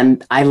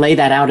 And I lay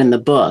that out in the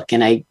book,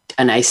 and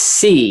I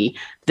see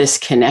this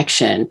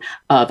connection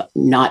of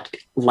not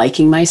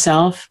liking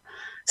myself.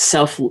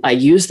 I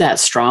use that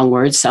strong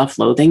word,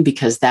 self-loathing,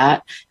 because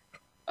that,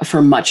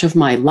 for much of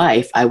my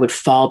life, I would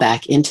fall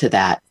back into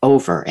that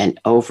over and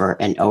over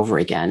and over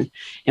again.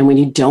 And when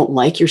you don't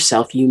like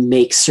yourself, you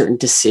make certain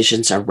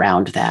decisions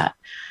around that.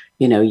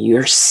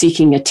 you're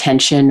seeking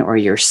attention, or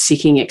you're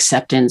seeking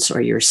acceptance,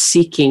 or you're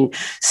seeking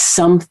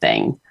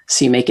something.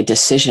 So you make a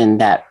decision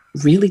that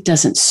really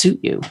doesn't suit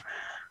you.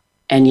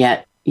 And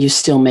yet you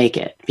still make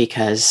it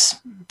because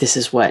this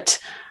is what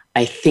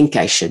I think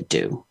I should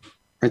do,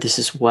 or this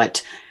is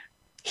what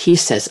he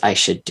says I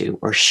should do,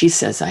 or she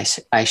says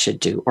I should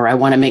do, or I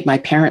want to make my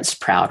parents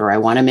proud, or I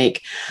want to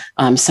make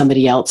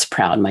somebody else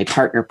proud, my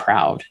partner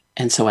proud.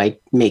 And so I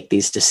make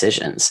these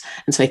decisions.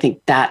 And so I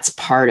think that's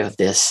part of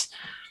this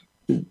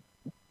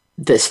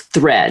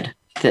thread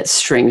that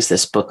strings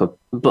this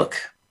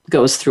book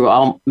goes through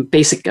all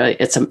basic.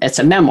 It's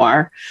a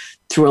memoir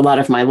through a lot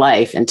of my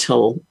life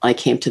until I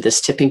came to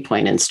this tipping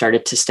point and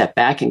started to step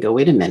back and go,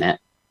 wait a minute,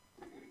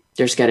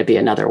 there's got to be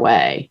another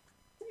way.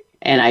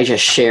 And I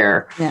just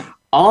share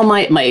all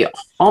my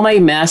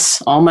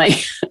mess, all my,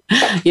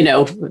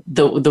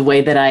 the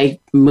way that I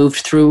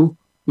moved through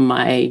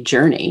my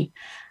journey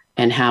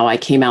and how I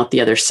came out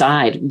the other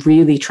side,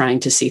 really trying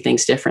to see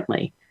things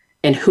differently,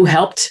 and who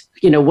helped,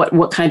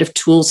 what kind of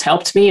tools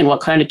helped me and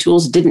what kind of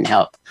tools didn't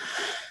help,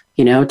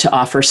 to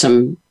offer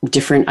some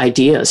different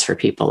ideas for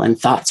people and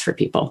thoughts for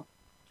people.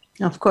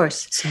 Of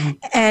course.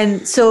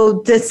 And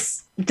so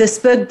this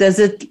book, does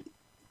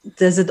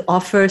it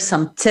offer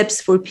some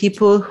tips for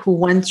people who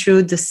went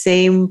through the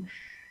same?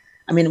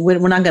 I mean, we're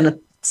not going to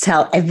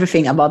tell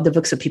everything about the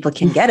book so people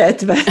can get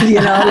it, but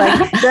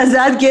does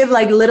that give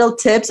little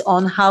tips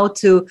on how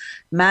to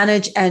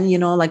manage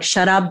and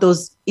shut up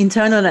those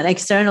internal and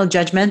external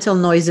judgmental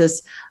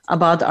noises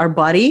about our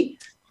body?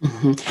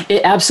 Mm-hmm.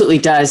 It absolutely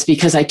does,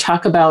 because I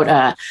talk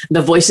about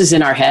the voices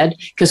in our head,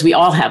 because we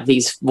all have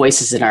these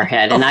voices in our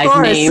head, and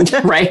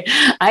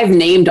I've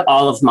named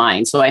all of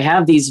mine. So I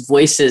have these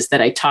voices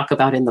that I talk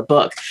about in the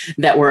book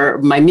that were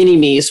my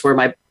mini-me's, were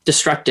my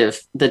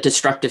the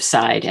destructive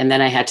side. And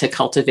then I had to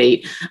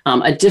cultivate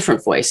a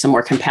different voice, a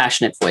more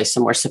compassionate voice, a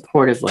more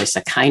supportive voice,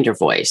 a kinder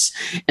voice.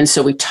 And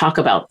so we talk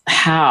about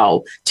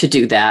how to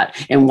do that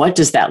and what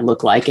does that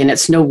look like. And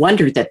it's no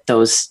wonder that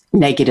those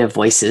negative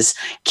voices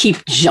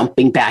keep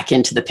jumping back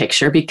into the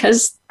picture,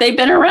 because they've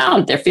been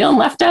around. They're feeling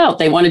left out.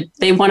 They want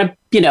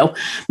to,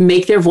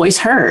 make their voice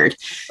heard.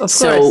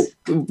 So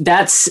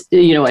that's,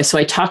 so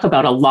I talk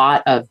about a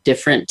lot of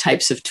different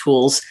types of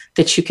tools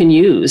that you can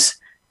use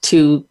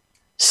to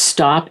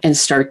stop and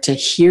start to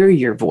hear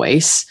your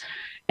voice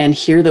and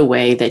hear the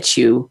way that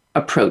you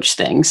approach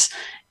things.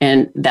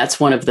 And that's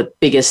one of the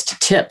biggest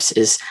tips,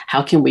 is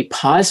how can we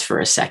pause for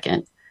a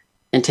second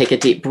and take a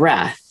deep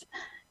breath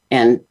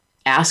and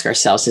ask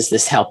ourselves, is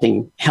this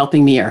helping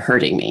me or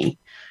hurting me,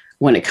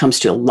 when it comes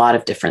to a lot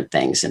of different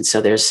things. And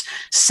so there's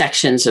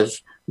sections of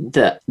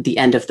the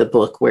end of the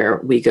book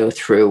where we go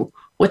through,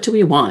 what do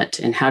we want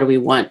and how do we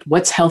want,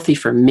 what's healthy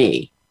for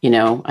me?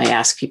 I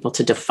ask people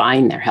to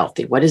define their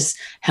healthy. What does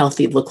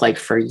healthy look like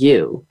for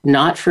you?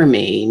 Not for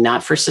me,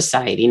 not for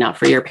society, not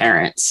for your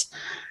parents,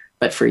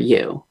 but for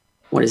you.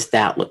 What does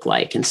that look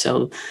like? And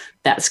so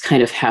that's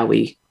kind of how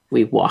we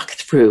walk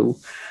through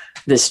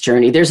this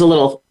journey. There's a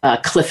little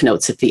cliff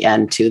notes at the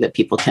end too, that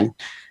people can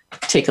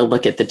take a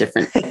look at the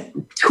different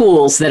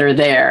tools that are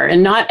there.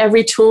 And not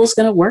every tool is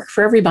going to work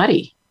for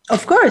everybody.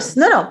 Of course.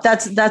 No,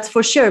 that's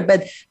for sure.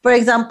 But for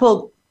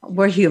example,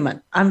 we're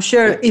human. I'm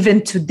sure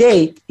even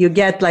today you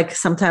get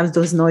sometimes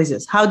those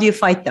noises. How do you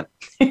fight them?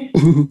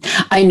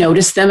 I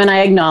notice them and I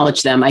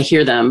acknowledge them. I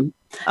hear them.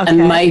 Okay.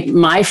 And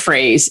my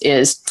phrase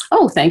is,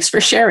 oh, thanks for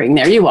sharing.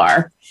 There you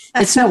are.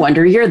 It's no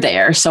wonder you're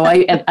there. So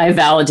I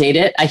validate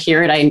it. I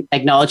hear it. I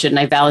acknowledge it and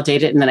I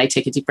validate it. And then I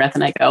take a deep breath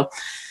and I go,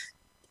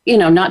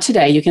 not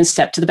today. You can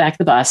step to the back of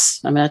the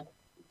bus. I'm going to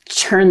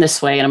turn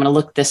this way and I'm going to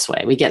look this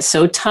way. We get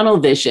so tunnel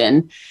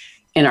vision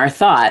in our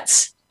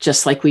thoughts,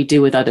 just like we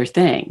do with other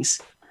things.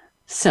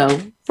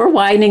 So we're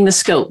widening the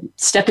scope,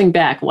 stepping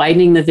back,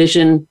 widening the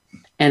vision,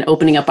 and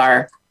opening up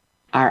our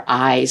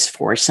eyes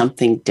for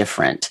something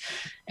different.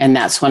 And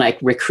that's when I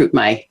recruit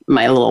my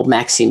little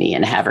Maxine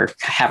and have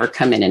her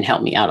come in and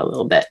help me out a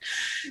little bit.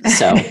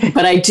 So,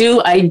 but I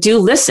do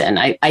listen.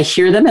 I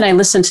hear them and I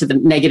listen to the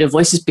negative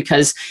voices,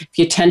 because if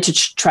you tend to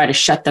try to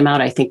shut them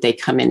out, I think they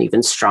come in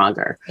even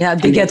stronger. Yeah,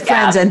 they get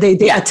friends and they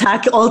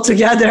attack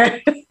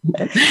altogether.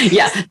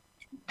 Yeah.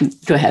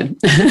 Go ahead.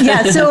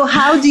 Yeah. So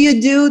how do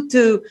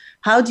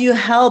you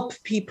help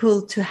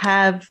people to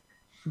have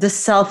the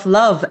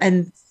self-love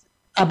and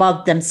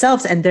about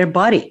themselves and their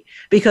body?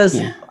 Because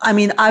I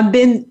mean, I've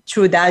been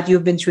through that.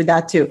 You've been through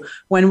that too.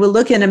 When we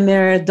look in a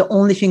mirror, the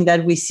only thing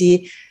that we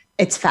see,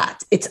 it's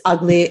fat, it's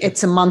ugly,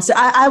 it's a monster.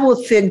 I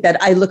will think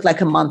that I look like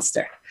a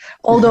monster.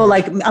 Although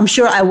I'm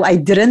sure I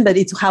didn't, but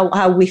it's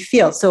how we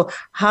feel. So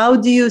how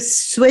do you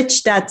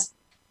switch that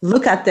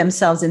look at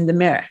themselves in the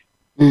mirror?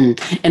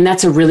 And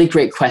that's a really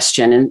great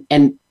question.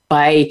 And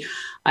I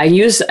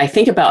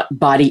think about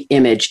body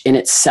image in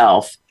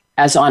itself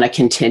as on a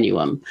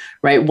continuum,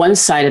 right? One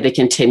side of the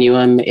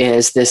continuum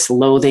is this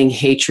loathing,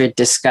 hatred,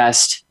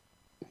 disgust,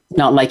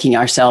 not liking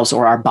ourselves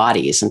or our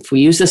bodies. And if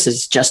we use this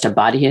as just a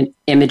body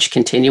image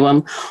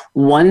continuum,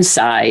 one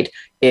side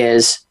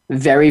is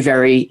very,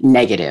 very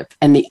negative,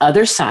 and the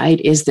other side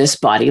is this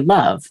body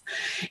love.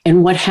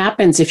 And what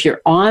happens if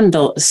you're on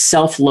the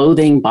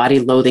self-loathing,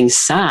 body-loathing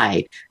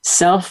side,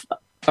 self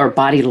or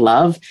body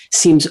love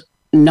seems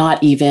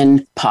not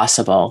even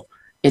possible.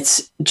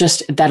 It's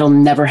just, that'll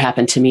never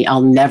happen to me.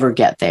 I'll never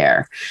get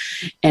there.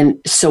 And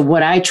so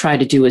what I try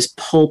to do is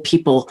pull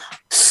people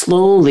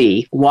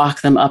slowly, walk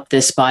them up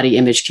this body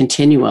image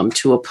continuum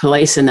to a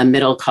place in the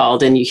middle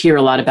called, and you hear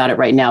a lot about it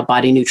right now,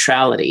 body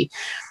neutrality.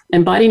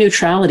 And body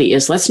neutrality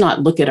is, let's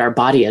not look at our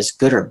body as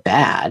good or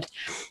bad.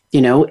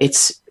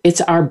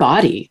 It's our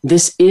body.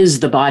 This is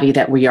the body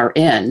that we are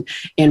in.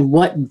 And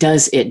what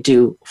does it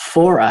do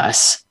for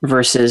us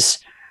versus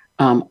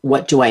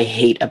what do I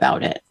hate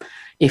about it?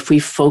 If we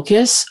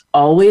focus,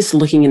 always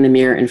looking in the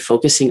mirror and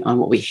focusing on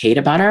what we hate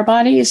about our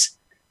bodies,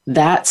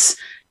 that's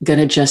going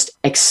to just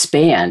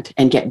expand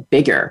and get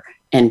bigger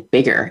and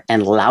bigger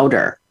and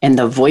louder. And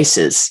the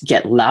voices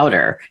get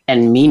louder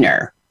and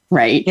meaner.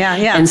 Right.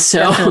 Yeah. And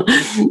so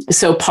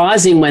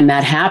pausing when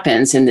that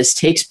happens, and this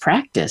takes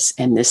practice,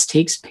 and this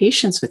takes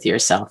patience with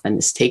yourself, and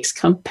this takes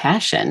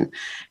compassion,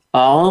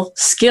 all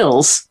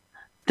skills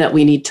that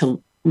we need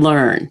to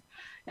learn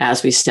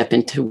as we step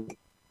into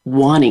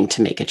wanting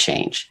to make a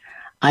change.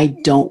 I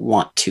don't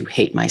want to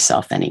hate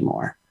myself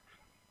anymore.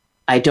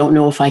 I don't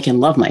know if I can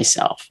love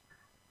myself,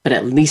 but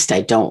at least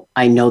I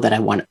know that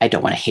I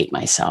don't want to hate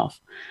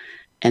myself.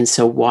 And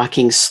so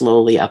walking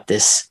slowly up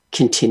this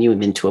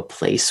continuum into a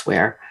place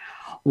where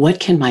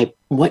what can my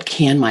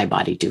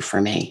body do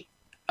for me?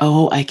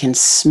 Oh, I can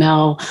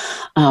smell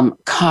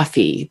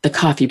coffee, the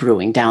coffee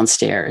brewing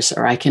downstairs,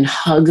 or I can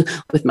hug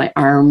with my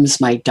arms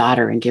my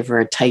daughter and give her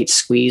a tight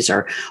squeeze,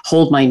 or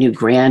hold my new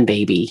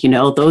grandbaby.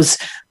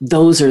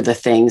 Those are the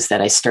things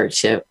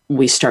that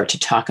we start to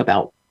talk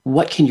about.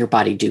 What can your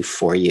body do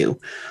for you?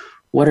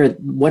 What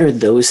are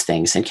those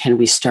things? And can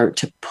we start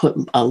to put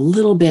a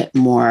little bit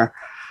more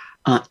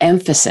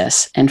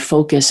emphasis and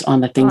focus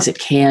on the things it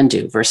can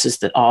do versus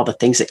all the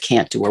things it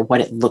can't do, or what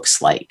it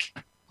looks like.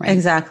 Right?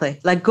 Exactly.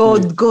 Like go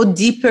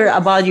deeper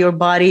about your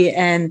body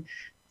and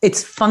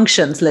its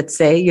functions, let's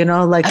say,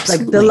 like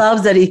the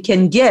love that it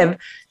can give,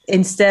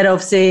 instead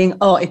of saying,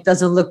 oh, it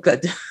doesn't look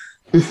good.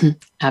 Mm-hmm.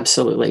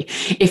 Absolutely.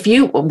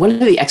 One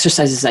of the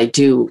exercises I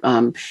do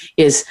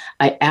is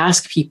I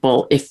ask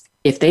people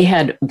if they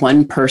had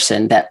one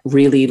person that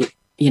really,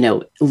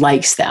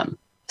 likes them.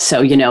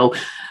 So,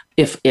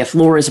 if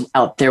Laura's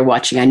out there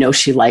watching, I know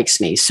she likes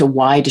me. So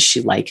why does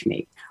she like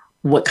me?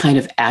 What kind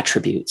of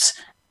attributes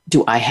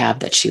do I have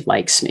that she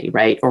likes me,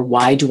 right? Or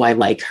why do I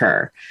like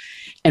her?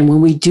 And when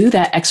we do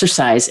that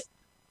exercise,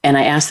 and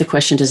I ask the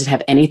question, does it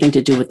have anything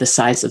to do with the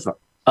size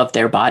of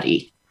their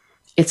body?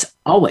 It's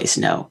always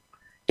no.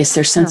 It's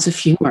their sense of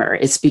humor.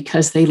 It's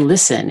because they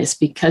listen. It's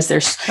because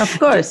of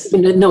course.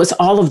 No, it's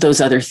all of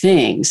those other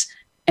things.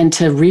 And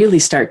to really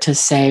start to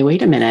say,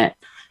 wait a minute,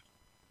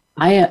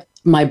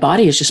 my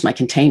body is just my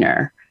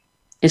container.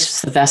 It's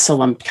just the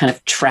vessel I'm kind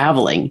of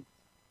traveling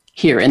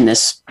here in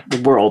this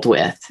world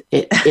with.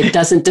 It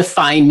doesn't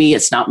define me.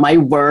 It's not my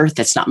worth.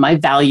 It's not my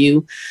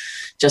value.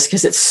 Just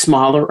because it's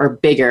smaller or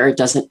bigger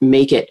doesn't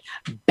make it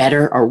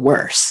better or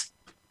worse.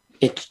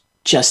 It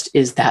just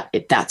is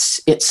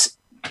that's its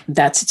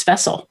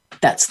vessel.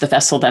 That's the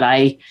vessel that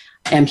I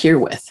am here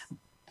with.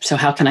 So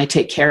how can I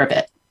take care of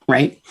it?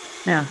 Right?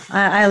 Yeah,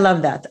 I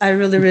love that. I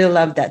really, really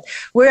love that.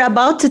 We're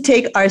about to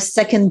take our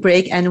second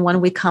break. And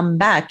when we come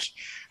back,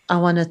 I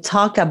want to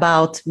talk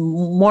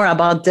more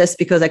about this,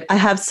 because I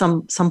have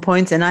some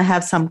points and I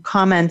have some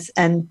comments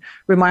and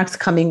remarks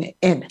coming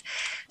in.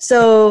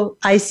 So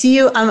I see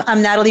you.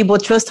 I'm Natalie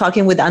Botros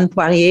talking with Anne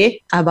Poirier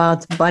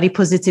about body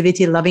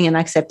positivity, loving and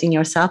accepting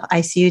yourself.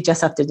 I see you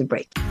just after the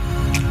break.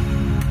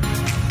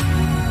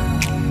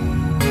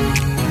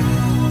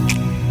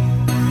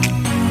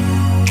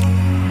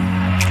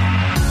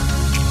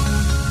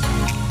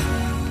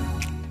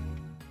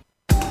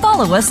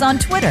 Follow us on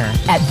Twitter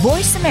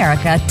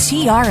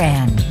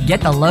 @VoiceAmericaTRN.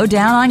 Get the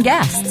lowdown on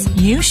guests,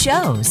 new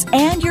shows,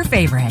 and your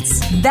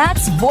favorites.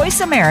 That's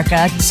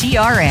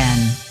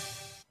VoiceAmericaTRN.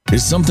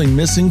 Is something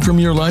missing from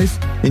your life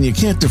and you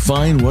can't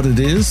define what it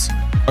is?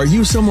 Are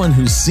you someone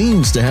who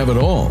seems to have it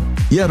all,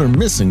 yet are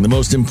missing the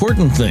most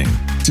important thing,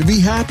 to be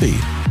happy?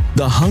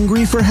 The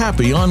Hungry for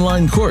Happy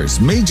online course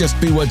may just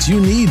be what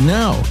you need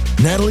now.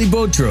 Natalie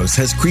Botros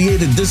has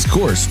created this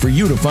course for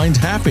you to find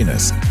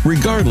happiness,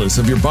 regardless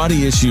of your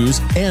body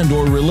issues and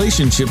or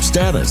relationship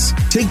status.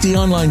 Take the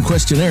online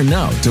questionnaire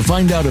now to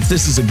find out if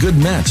this is a good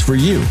match for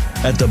you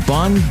at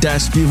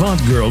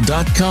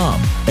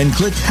thebond-vivantgirl.com and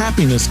click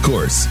Happiness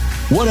Course.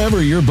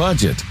 Whatever your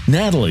budget,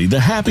 Natalie, the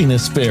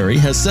Happiness Fairy,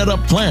 has set up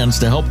plans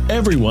to help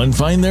everyone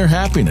find their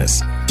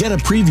happiness. Get a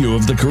preview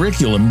of the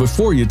curriculum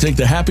before you take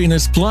the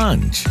happiness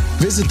plunge.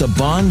 Visit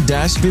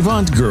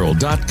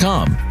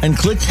thebond-vivantgirl.com and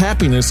click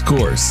Happiness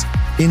Course.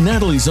 In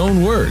Natalie's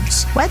own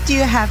words, What do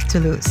you have to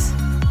lose?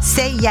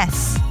 Say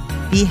yes.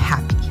 Be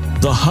happy.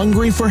 The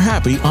Hungry for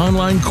Happy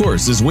online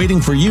course is waiting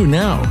for you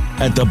now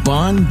at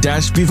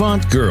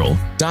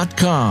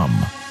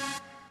thebon-vivantgirl.com.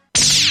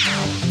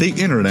 The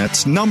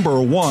Internet's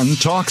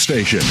 #1 talk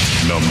station.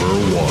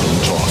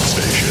 #1 talk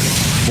station.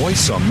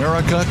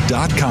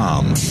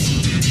 VoiceAmerica.com.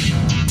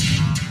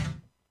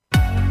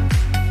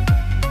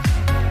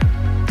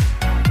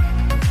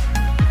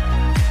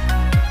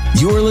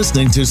 You're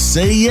listening to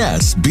Say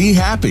Yes, Be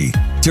Happy.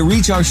 To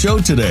reach our show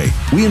today,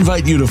 we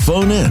invite you to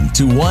phone in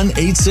to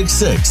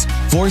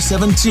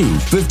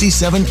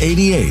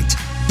 1-866-472-5788.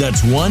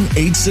 That's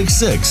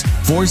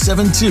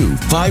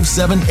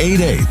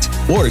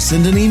 1-866-472-5788. Or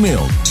send an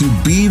email to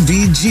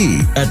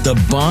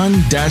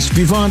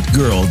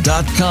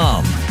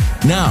bvg@thebon-vivantgirl.com.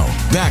 Now,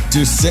 back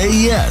to Say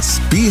Yes,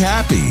 Be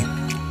Happy.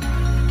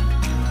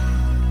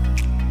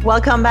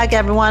 Welcome back,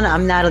 everyone.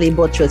 I'm Natalie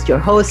Botros, your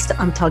host.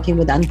 I'm talking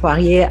with Anne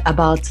Poirier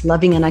about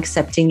loving and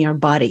accepting your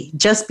body.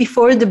 Just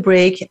before the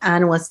break,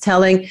 Anne was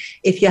telling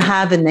if you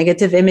have a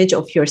negative image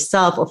of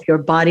yourself, of your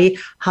body,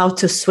 how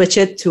to switch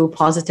it to a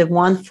positive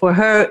one. For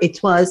her,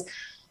 it was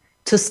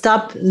to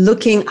stop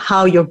looking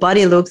how your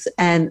body looks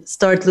and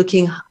start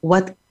looking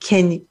what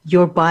can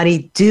your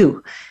body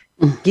do.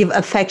 Give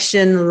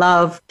affection,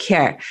 love,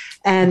 care.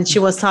 And she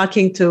was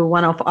talking to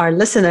one of our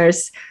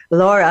listeners,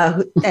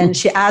 Laura, and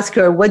she asked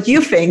her, what do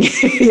you think?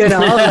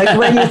 Like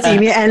when you see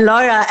me? And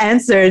Laura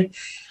answered,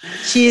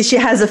 she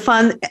has a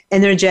fun,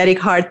 energetic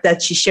heart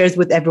that she shares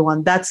with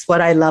everyone. That's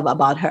what I love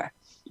about her.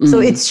 So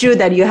it's true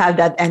that you have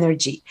that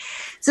energy.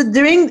 So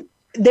there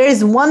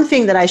is one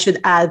thing that I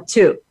should add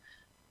too.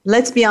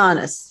 Let's be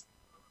honest.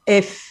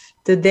 If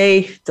the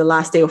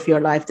last day of your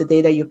life, the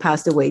day that you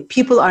passed away,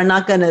 people are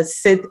not going to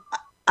sit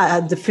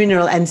at the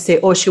funeral and say,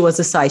 oh, she was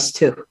a size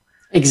 2.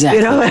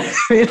 Exactly.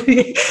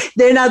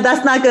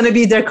 That's not going to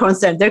be their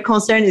concern. Their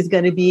concern is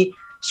going to be,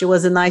 she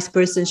was a nice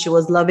person. She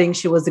was loving.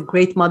 She was a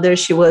great mother.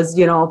 She was,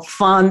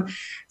 fun.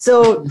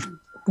 So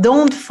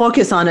don't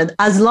focus on it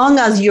as long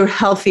as you're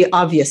healthy,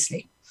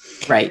 obviously.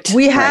 Right.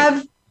 We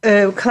have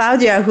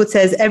Claudia who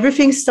says,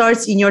 everything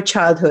starts in your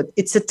childhood.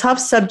 It's a tough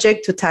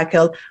subject to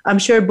tackle. I'm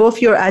sure both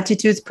your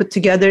attitudes put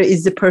together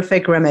is the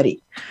perfect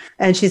remedy.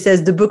 And she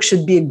says the book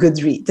should be a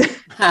good read.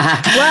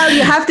 Well,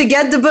 you have to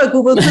get the book.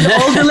 We will put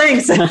all the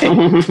links.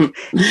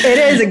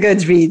 It is a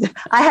good read.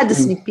 I had the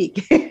sneak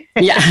peek.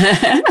 Yeah,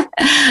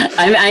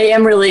 I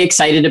am really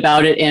excited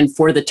about it. And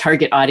for the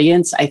target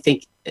audience, I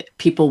think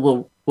people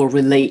will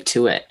relate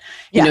to it.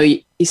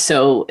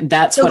 So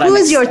that's what I'm. So who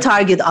is your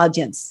target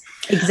audience?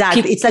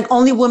 Exactly. It's like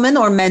only women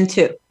or men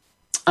too?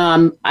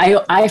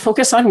 I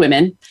focus on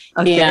women,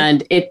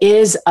 and it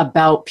is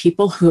about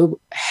people who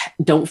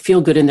don't feel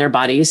good in their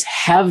bodies,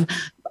 have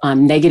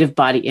negative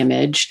body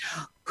image,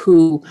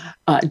 who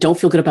don't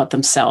feel good about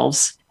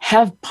themselves,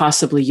 have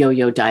possibly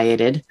yo-yo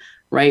dieted,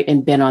 right,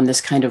 and been on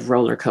this kind of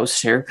roller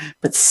coaster,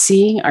 but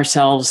seeing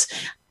ourselves.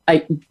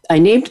 I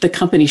named the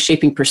company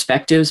Shaping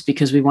Perspectives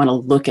because we want to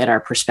look at our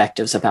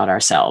perspectives about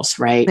ourselves,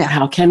 right? Yeah.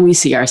 How can we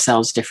see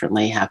ourselves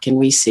differently? How can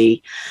we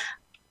see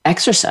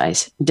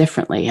exercise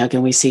differently? How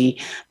can we see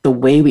the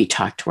way we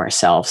talk to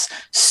ourselves?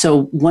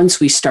 So once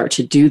we start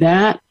to do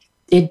that,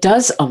 it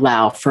does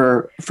allow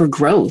for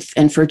growth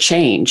and for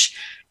change.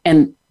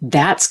 And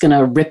that's going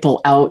to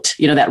ripple out,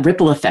 that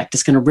ripple effect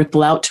is going to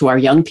ripple out to our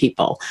young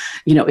people.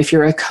 If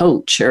you're a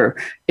coach or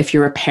if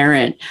you're a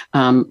parent,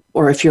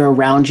 or if you're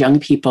around young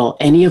people,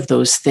 any of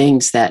those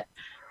things that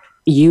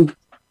you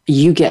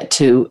get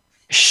to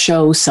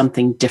show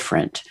something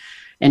different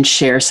and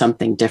share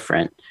something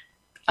different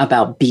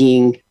about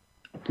being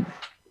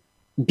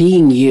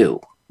you,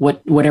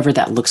 whatever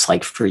that looks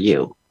like for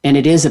you. And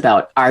it is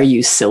about, are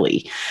you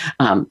silly?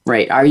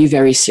 Right? Are you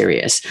very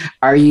serious?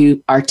 Are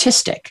you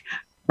artistic?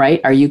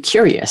 Right? Are you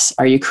curious?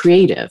 Are you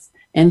creative?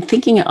 And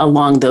thinking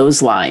along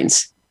those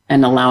lines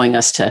and allowing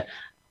us to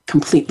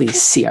completely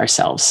see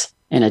ourselves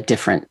in a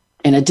different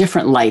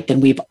light than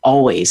we've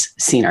always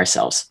seen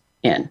ourselves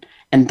in.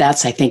 And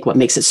that's, I think, what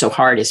makes it so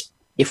hard is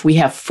if we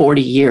have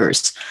 40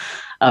 years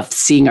of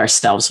seeing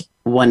ourselves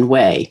one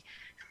way,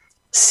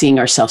 seeing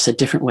ourselves a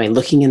different way,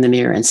 looking in the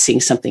mirror and seeing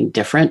something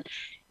different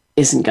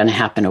isn't going to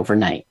happen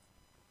overnight.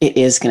 It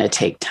is going to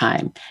take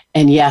time.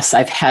 And yes,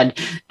 I've had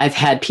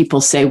people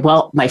say,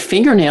 well, my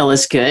fingernail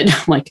is good.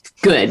 I'm like,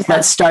 good,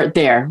 let's start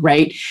there,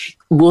 right?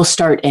 We'll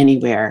start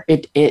anywhere.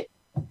 It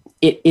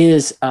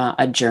is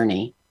a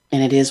journey,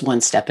 and it is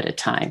one step at a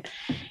time.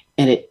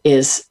 And it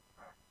is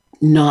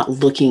not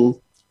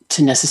looking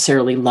to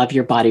necessarily love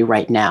your body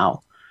right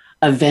now.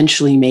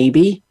 Eventually,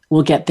 maybe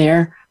we'll get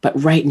there. But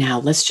right now,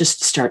 let's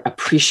just start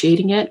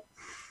appreciating it.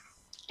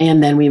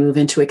 And then we move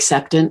into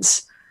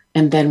acceptance.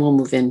 And then we'll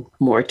move in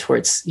more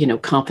towards,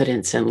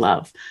 confidence and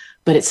love.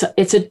 But it's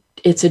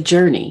a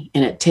journey,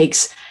 and it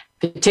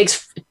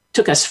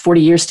took us 40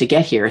 years to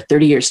get here,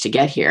 30 years to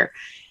get here.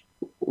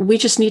 We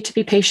just need to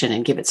be patient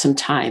and give it some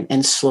time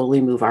and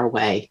slowly move our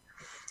way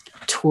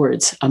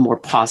towards a more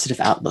positive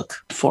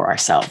outlook for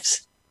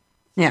ourselves.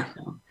 Yeah.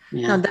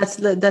 No,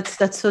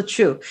 that's so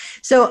true.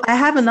 So I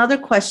have another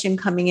question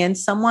coming in.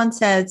 Someone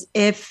says,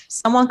 if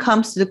someone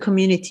comes to the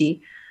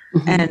community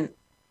and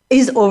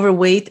is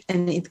overweight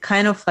and it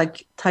kind of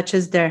like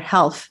touches their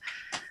health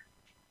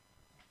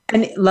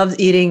and loves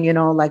eating,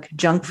 like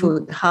junk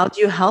food, how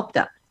do you help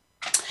them?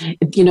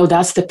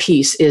 That's the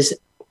piece, is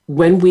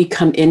when we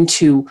come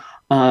into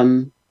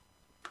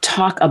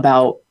talk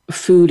about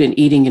food and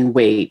eating and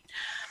weight,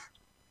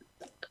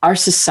 our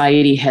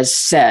society has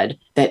said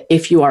that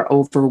if you are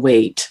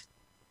overweight,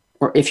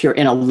 or if you're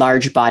in a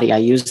large body, I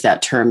use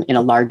that term, in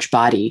a large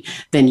body,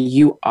 then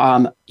you're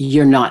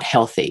not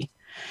healthy.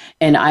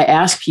 And I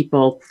ask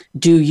people,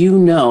 do you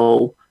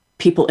know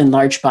people in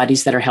large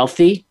bodies that are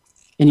healthy?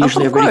 And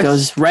usually everybody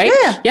goes, right?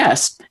 Yeah.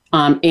 Yes.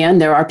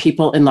 And there are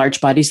people in large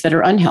bodies that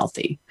are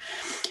unhealthy.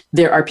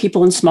 There are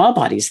people in small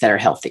bodies that are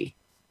healthy.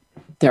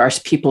 There are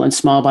people in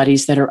small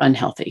bodies that are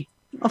unhealthy.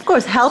 Of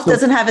course, health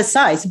doesn't have a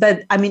size,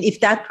 but I mean, if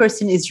that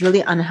person is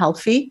really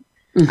unhealthy,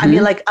 I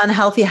mean, like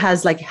unhealthy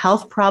has like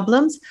health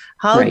problems,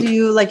 how do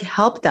you like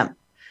help them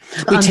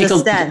to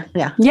understand?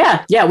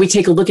 We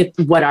take a look at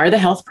what are the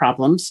health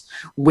problems,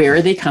 where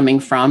are they coming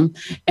from,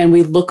 and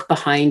we look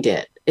behind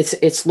it.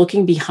 It's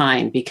looking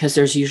behind, because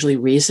there's usually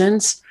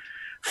reasons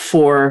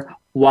for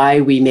why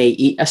we may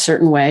eat a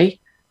certain way,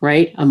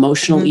 right?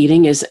 Emotional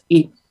eating is,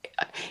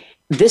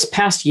 this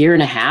past year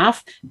and a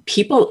half,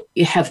 people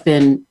have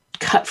been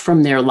cut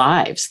from their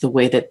lives the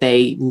way that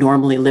they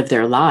normally live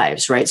their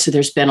lives, right? So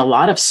there's been a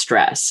lot of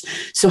stress.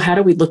 So how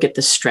do we look at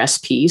the stress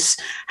piece?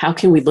 How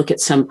can we look at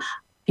some,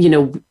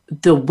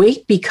 the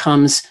weight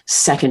becomes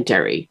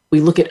secondary. We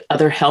look at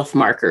other health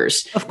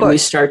markers. Of course. And we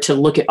start to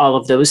look at all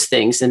of those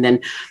things. And then,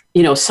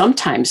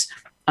 sometimes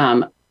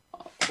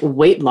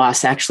weight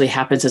loss actually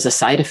happens as a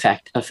side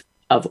effect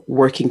of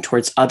working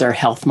towards other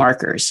health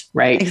markers,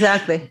 right?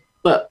 Exactly.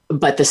 But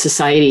the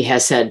society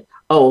has said,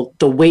 oh,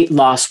 the weight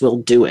loss will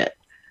do it.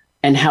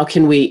 And how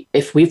can we,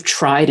 if we've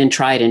tried and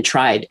tried and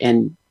tried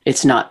and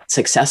it's not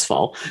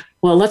successful,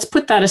 well, let's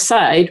put that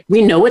aside.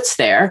 We know it's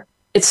there.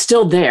 It's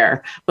still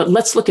there, but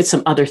let's look at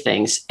some other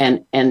things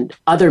and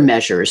other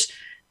measures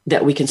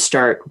that we can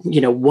start,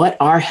 what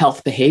are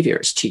health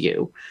behaviors to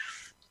you?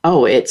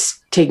 Oh, it's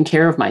taking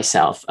care of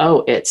myself.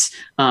 Oh, it's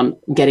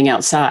getting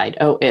outside.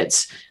 Oh,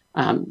 it's,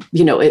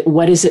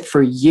 what is it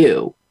for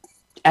you?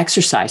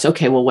 Exercise.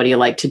 Okay, well, what do you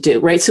like to do?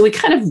 Right. So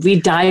we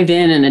dive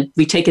in and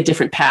we take a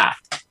different path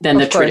than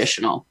the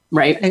traditional,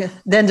 right?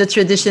 Then the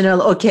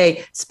traditional,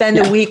 spend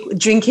a week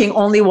drinking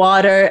only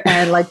water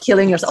and like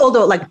killing yourself.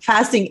 Although like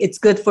fasting, it's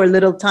good for a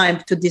little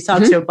time to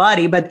detox your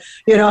body. But,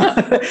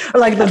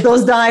 like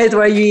those diets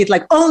where you eat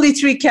like only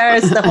 3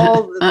 carrots, the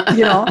whole,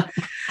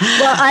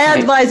 Well, I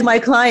advise my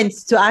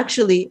clients to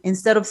actually,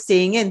 instead of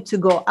staying in, to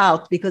go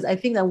out, because I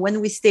think that when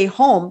we stay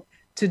home,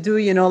 to do,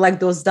 like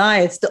those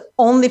diets, the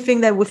only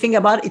thing that we think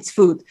about is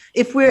food.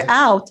 If we're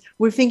out,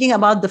 we're thinking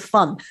about the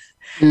fun.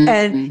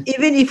 And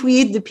even if we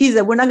eat the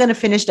pizza, we're not going to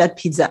finish that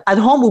pizza. At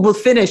home, we will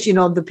finish,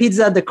 the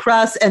pizza, the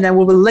crust, and then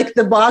we will lick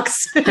the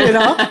box,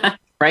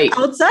 Right.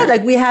 Outside,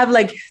 like we have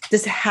like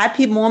this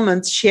happy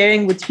moment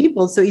sharing with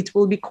people. So it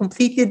will be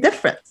completely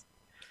different.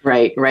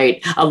 Right.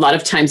 A lot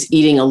of times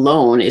eating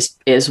alone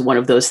is one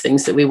of those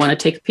things that we want to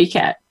take a peek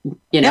at,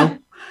 Yeah.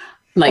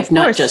 Like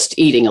not just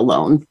eating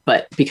alone,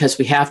 but because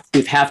we have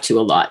to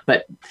a lot,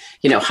 but,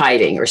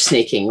 hiding or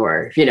sneaking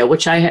or,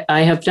 which I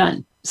have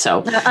done.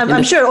 So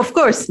I'm sure, of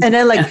course. And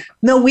then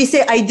no, we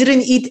say, I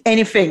didn't eat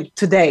anything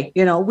today.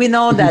 We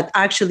know that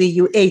actually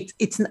you ate.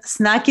 It's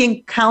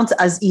snacking counts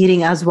as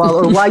eating as well,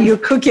 or while you're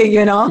cooking,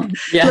 Yes,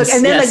 Look,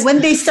 and then like when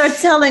they start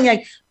telling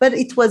like, but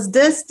it was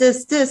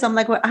this, I'm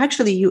like, well,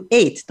 actually you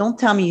ate. Don't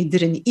tell me you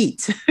didn't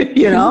eat,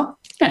 Yeah.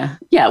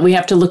 We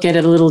have to look at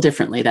it a little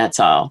differently. That's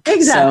all.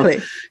 Exactly.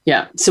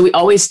 So, so we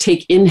always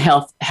take in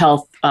health,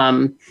 health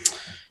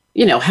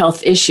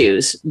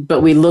issues,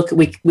 but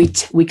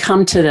we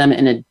come to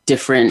them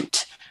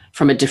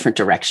from a different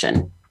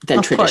direction than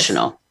Of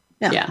traditional.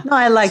 Course. Yeah. No,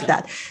 I like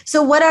that.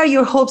 So what are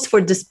your hopes for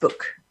this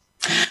book?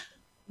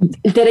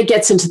 That it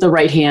gets into the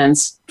right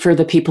hands for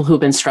the people who've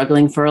been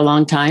struggling for a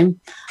long time,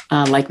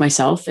 like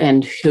myself,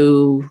 and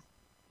who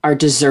are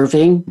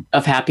deserving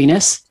of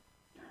happiness,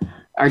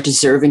 are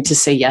deserving to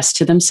say yes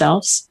to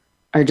themselves,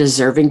 are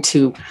deserving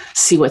to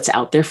see what's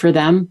out there for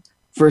them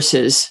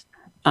versus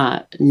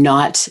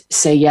not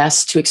say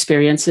yes to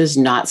experiences,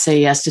 not say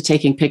yes to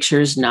taking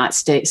pictures, not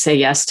say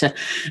yes to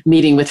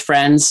meeting with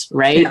friends,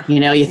 right?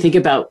 Yeah. You think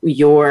about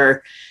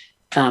the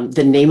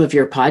name of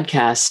your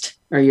podcast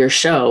or your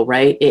show,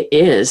 right? It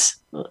is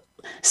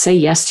say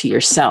yes to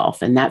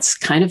yourself. And that's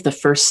kind of the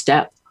first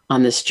step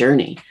on this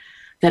journey,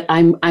 that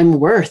I'm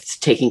worth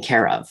taking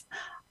care of.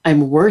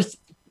 I'm worth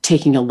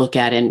taking a look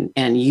at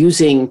and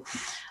using,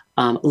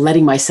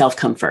 letting myself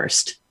come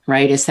first,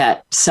 right? It's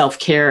that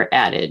self-care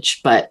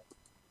adage, but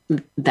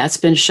that's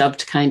been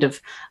shoved kind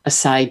of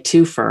aside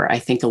too for, I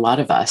think, a lot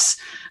of us.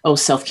 Oh,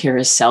 self-care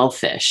is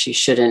selfish. You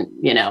shouldn't,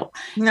 you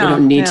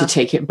don't need to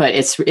take it, but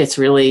it's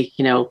really,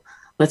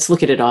 let's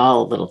look at it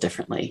all a little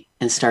differently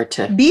and start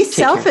to be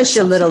selfish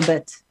a little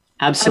bit.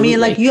 Absolutely. I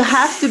mean, like you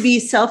have to be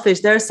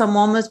selfish. There are some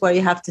moments where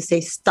you have to say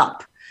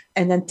stop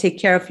and then take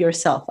care of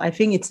yourself. I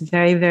think it's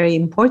very, very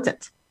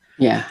important.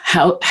 Yeah.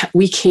 How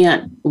we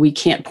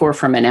can't pour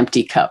from an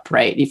empty cup,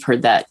 right? You've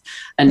heard that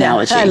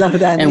analogy. Yeah, I love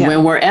that. And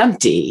when we're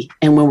empty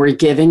and when we're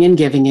giving and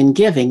giving and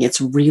giving, it's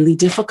really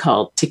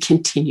difficult to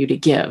continue to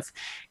give.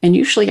 And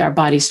usually our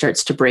body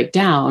starts to break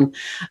down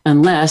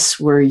unless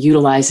we're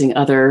utilizing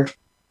other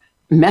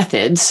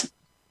methods,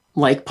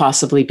 like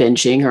possibly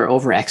binging or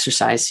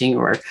over-exercising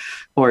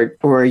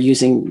or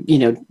using,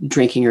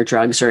 drinking or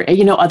drugs or,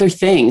 other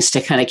things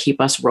to kind of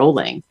keep us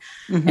rolling.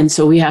 Mm-hmm. And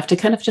so we have to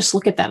kind of just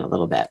look at that a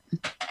little bit.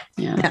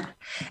 Yeah.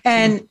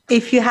 And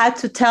if you had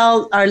to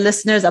tell our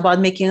listeners about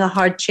making a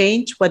hard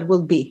change, what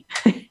will be?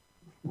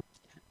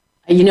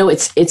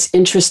 It's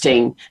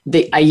interesting.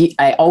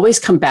 I always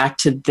come back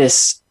to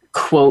this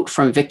quote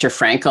from Viktor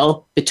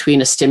Frankl: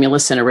 between a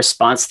stimulus and a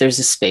response, there's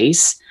a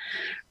space.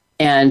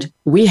 And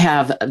we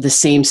have the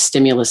same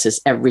stimuluses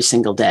every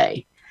single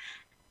day.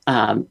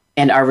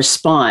 And our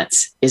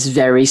response is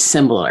very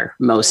similar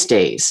most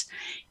days.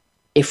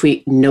 If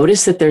we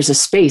notice that there's a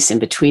space in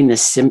between the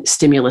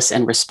stimulus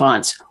and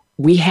response,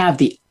 we have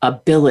the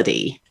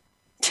ability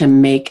to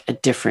make a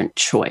different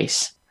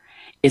choice.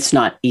 It's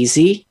not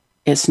easy.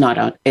 It's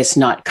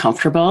not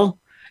comfortable.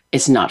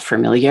 It's not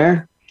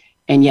familiar.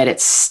 And yet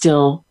it's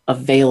still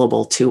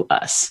available to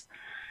us.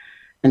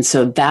 And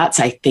so that's,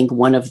 I think,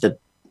 one of the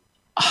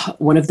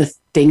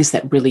things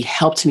that really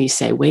helped me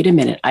say, wait a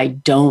minute,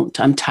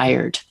 I'm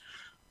tired.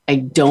 I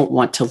don't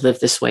want to live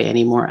this way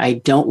anymore. I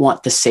don't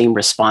want the same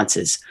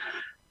responses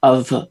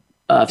of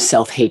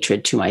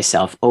self-hatred to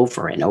myself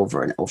over and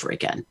over and over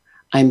again.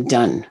 I'm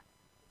done.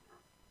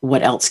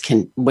 What else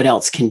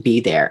can be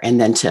there? And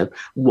then to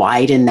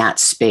widen that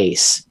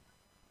space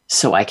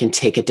so I can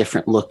take a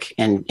different look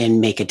and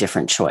make a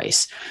different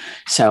choice.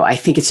 So I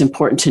think it's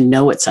important to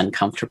know it's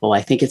uncomfortable.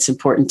 I think it's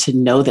important to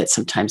know that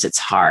sometimes it's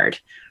hard,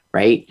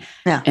 right?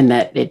 Yeah. And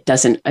that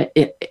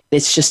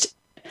it's just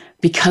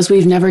because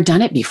we've never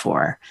done it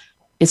before.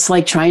 It's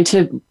like trying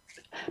to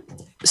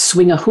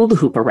swing a hula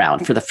hoop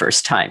around for the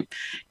first time.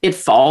 It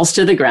falls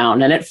to the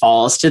ground and it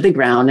falls to the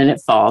ground and it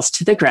falls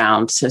to the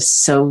ground.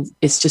 So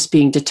it's just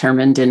being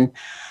determined and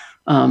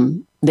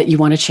that you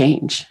want to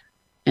change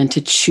and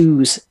to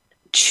choose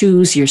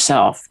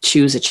yourself,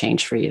 choose a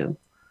change for you.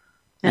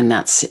 And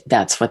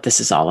that's what this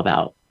is all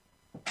about.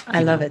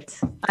 I love it.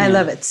 I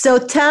love it. So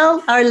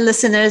tell our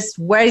listeners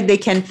where they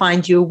can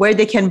find you, where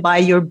they can buy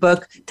your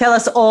book. Tell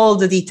us all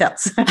the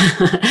details.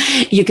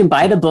 You can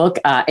buy the book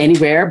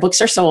anywhere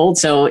books are sold.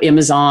 So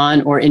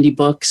Amazon or Indie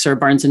Books or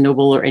Barnes &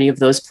 Noble or any of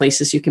those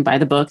places, you can buy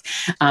the book.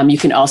 You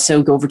can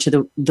also go over to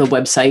the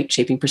website,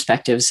 Shaping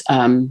Perspectives,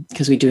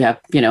 because we do have,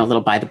 a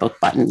little buy the book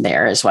button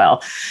there as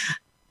well.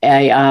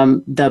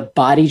 The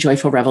Body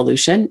Joyful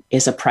Revolution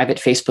is a private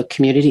Facebook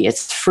community.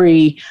 It's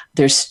free.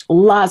 There's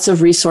lots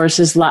of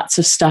resources, lots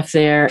of stuff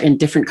there and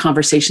different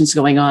conversations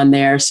going on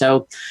there.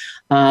 So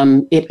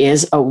it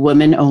is a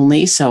women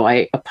only. So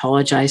I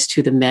apologize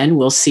to the men.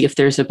 We'll see if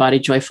there's a Body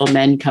Joyful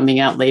Men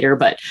coming out later.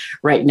 But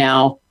right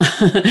now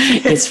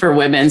it's for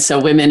women. So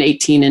women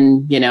 18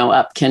 and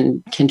up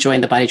can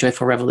join the Body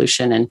Joyful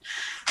Revolution and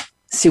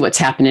see what's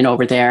happening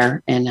over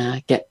there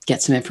and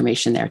get some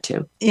information there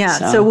too.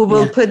 Yeah. So we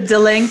will put the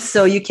link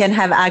so you can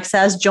have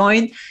access,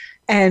 join,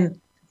 and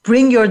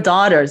bring your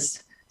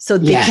daughters so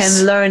they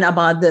can learn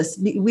about this,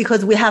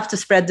 because we have to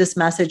spread this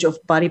message of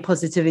body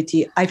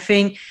positivity. I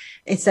think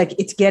it's like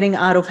it's getting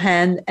out of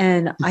hand,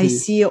 and I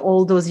see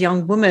all those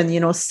young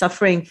women,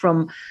 suffering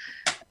from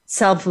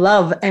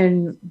self-love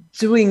and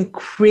doing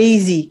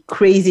crazy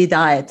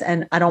diet.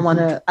 And I want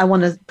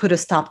to put a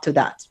stop to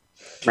that.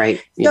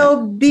 Right.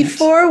 So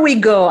before we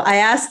go, I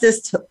ask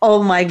this to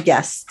all my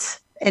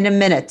guests in a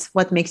minute.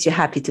 What makes you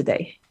happy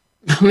today?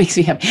 What makes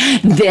me happy?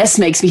 This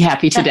makes me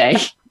happy today.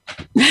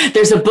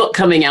 There's a book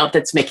coming out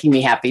that's making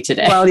me happy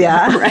today. Well,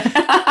 yeah.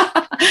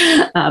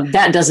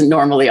 That doesn't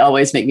normally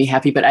always make me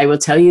happy, but I will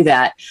tell you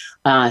that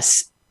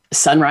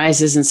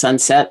sunrises and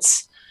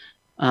sunsets,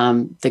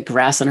 the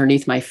grass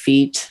underneath my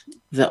feet,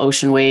 the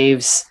ocean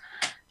waves,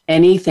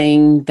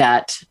 anything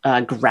that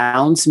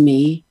grounds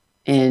me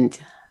in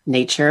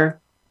nature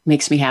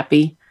makes me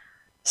happy.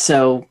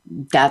 So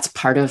that's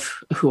part of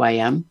who I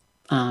am,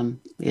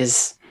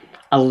 is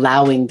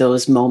allowing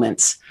those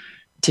moments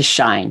to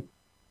shine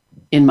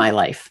in my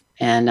life.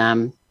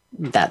 And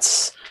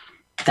that's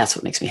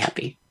what makes me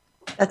happy.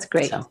 That's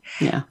great. So,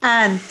 yeah.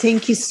 And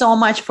thank you so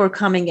much for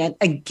coming in.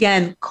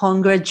 Again,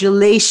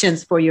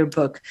 congratulations for your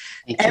book.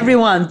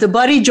 Everyone, The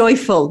Body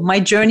Joyful, My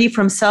Journey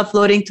from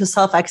Self-Loathing to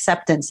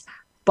Self-Acceptance.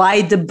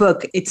 Buy the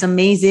book. It's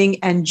amazing.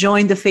 And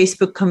join the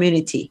Facebook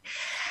community.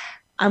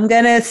 I'm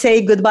going to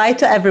say goodbye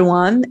to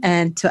everyone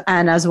and to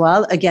Anne as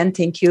well. Again,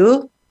 thank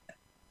you.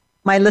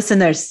 My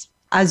listeners,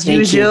 as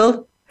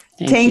usual,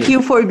 thank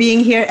you for being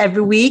here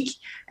every week.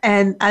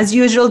 And as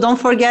usual, don't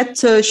forget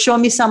to show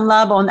me some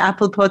love on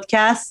Apple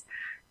Podcasts.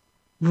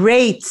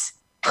 Rate,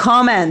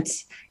 comment,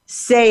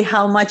 say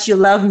how much you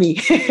love me.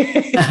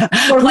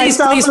 Please.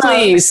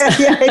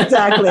 Yeah,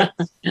 exactly.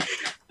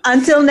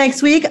 Until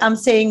next week, I'm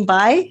saying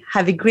bye.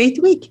 Have a great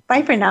week.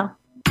 Bye for now.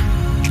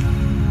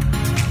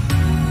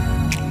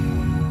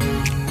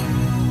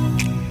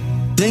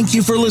 Thank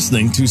you for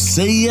listening to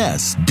Say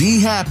Yes,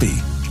 Be Happy.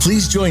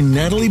 Please join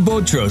Natalie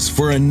Botros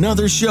for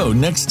another show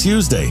next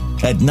Tuesday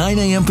at 9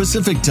 a.m.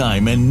 Pacific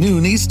Time and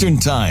noon Eastern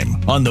Time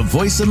on the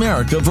Voice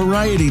America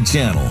Variety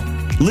Channel.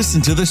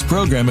 Listen to this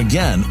program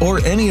again or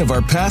any of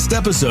our past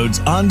episodes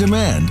on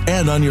demand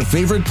and on your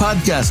favorite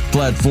podcast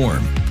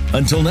platform.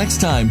 Until next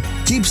time,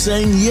 keep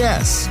saying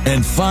yes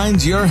and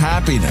find your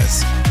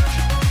happiness.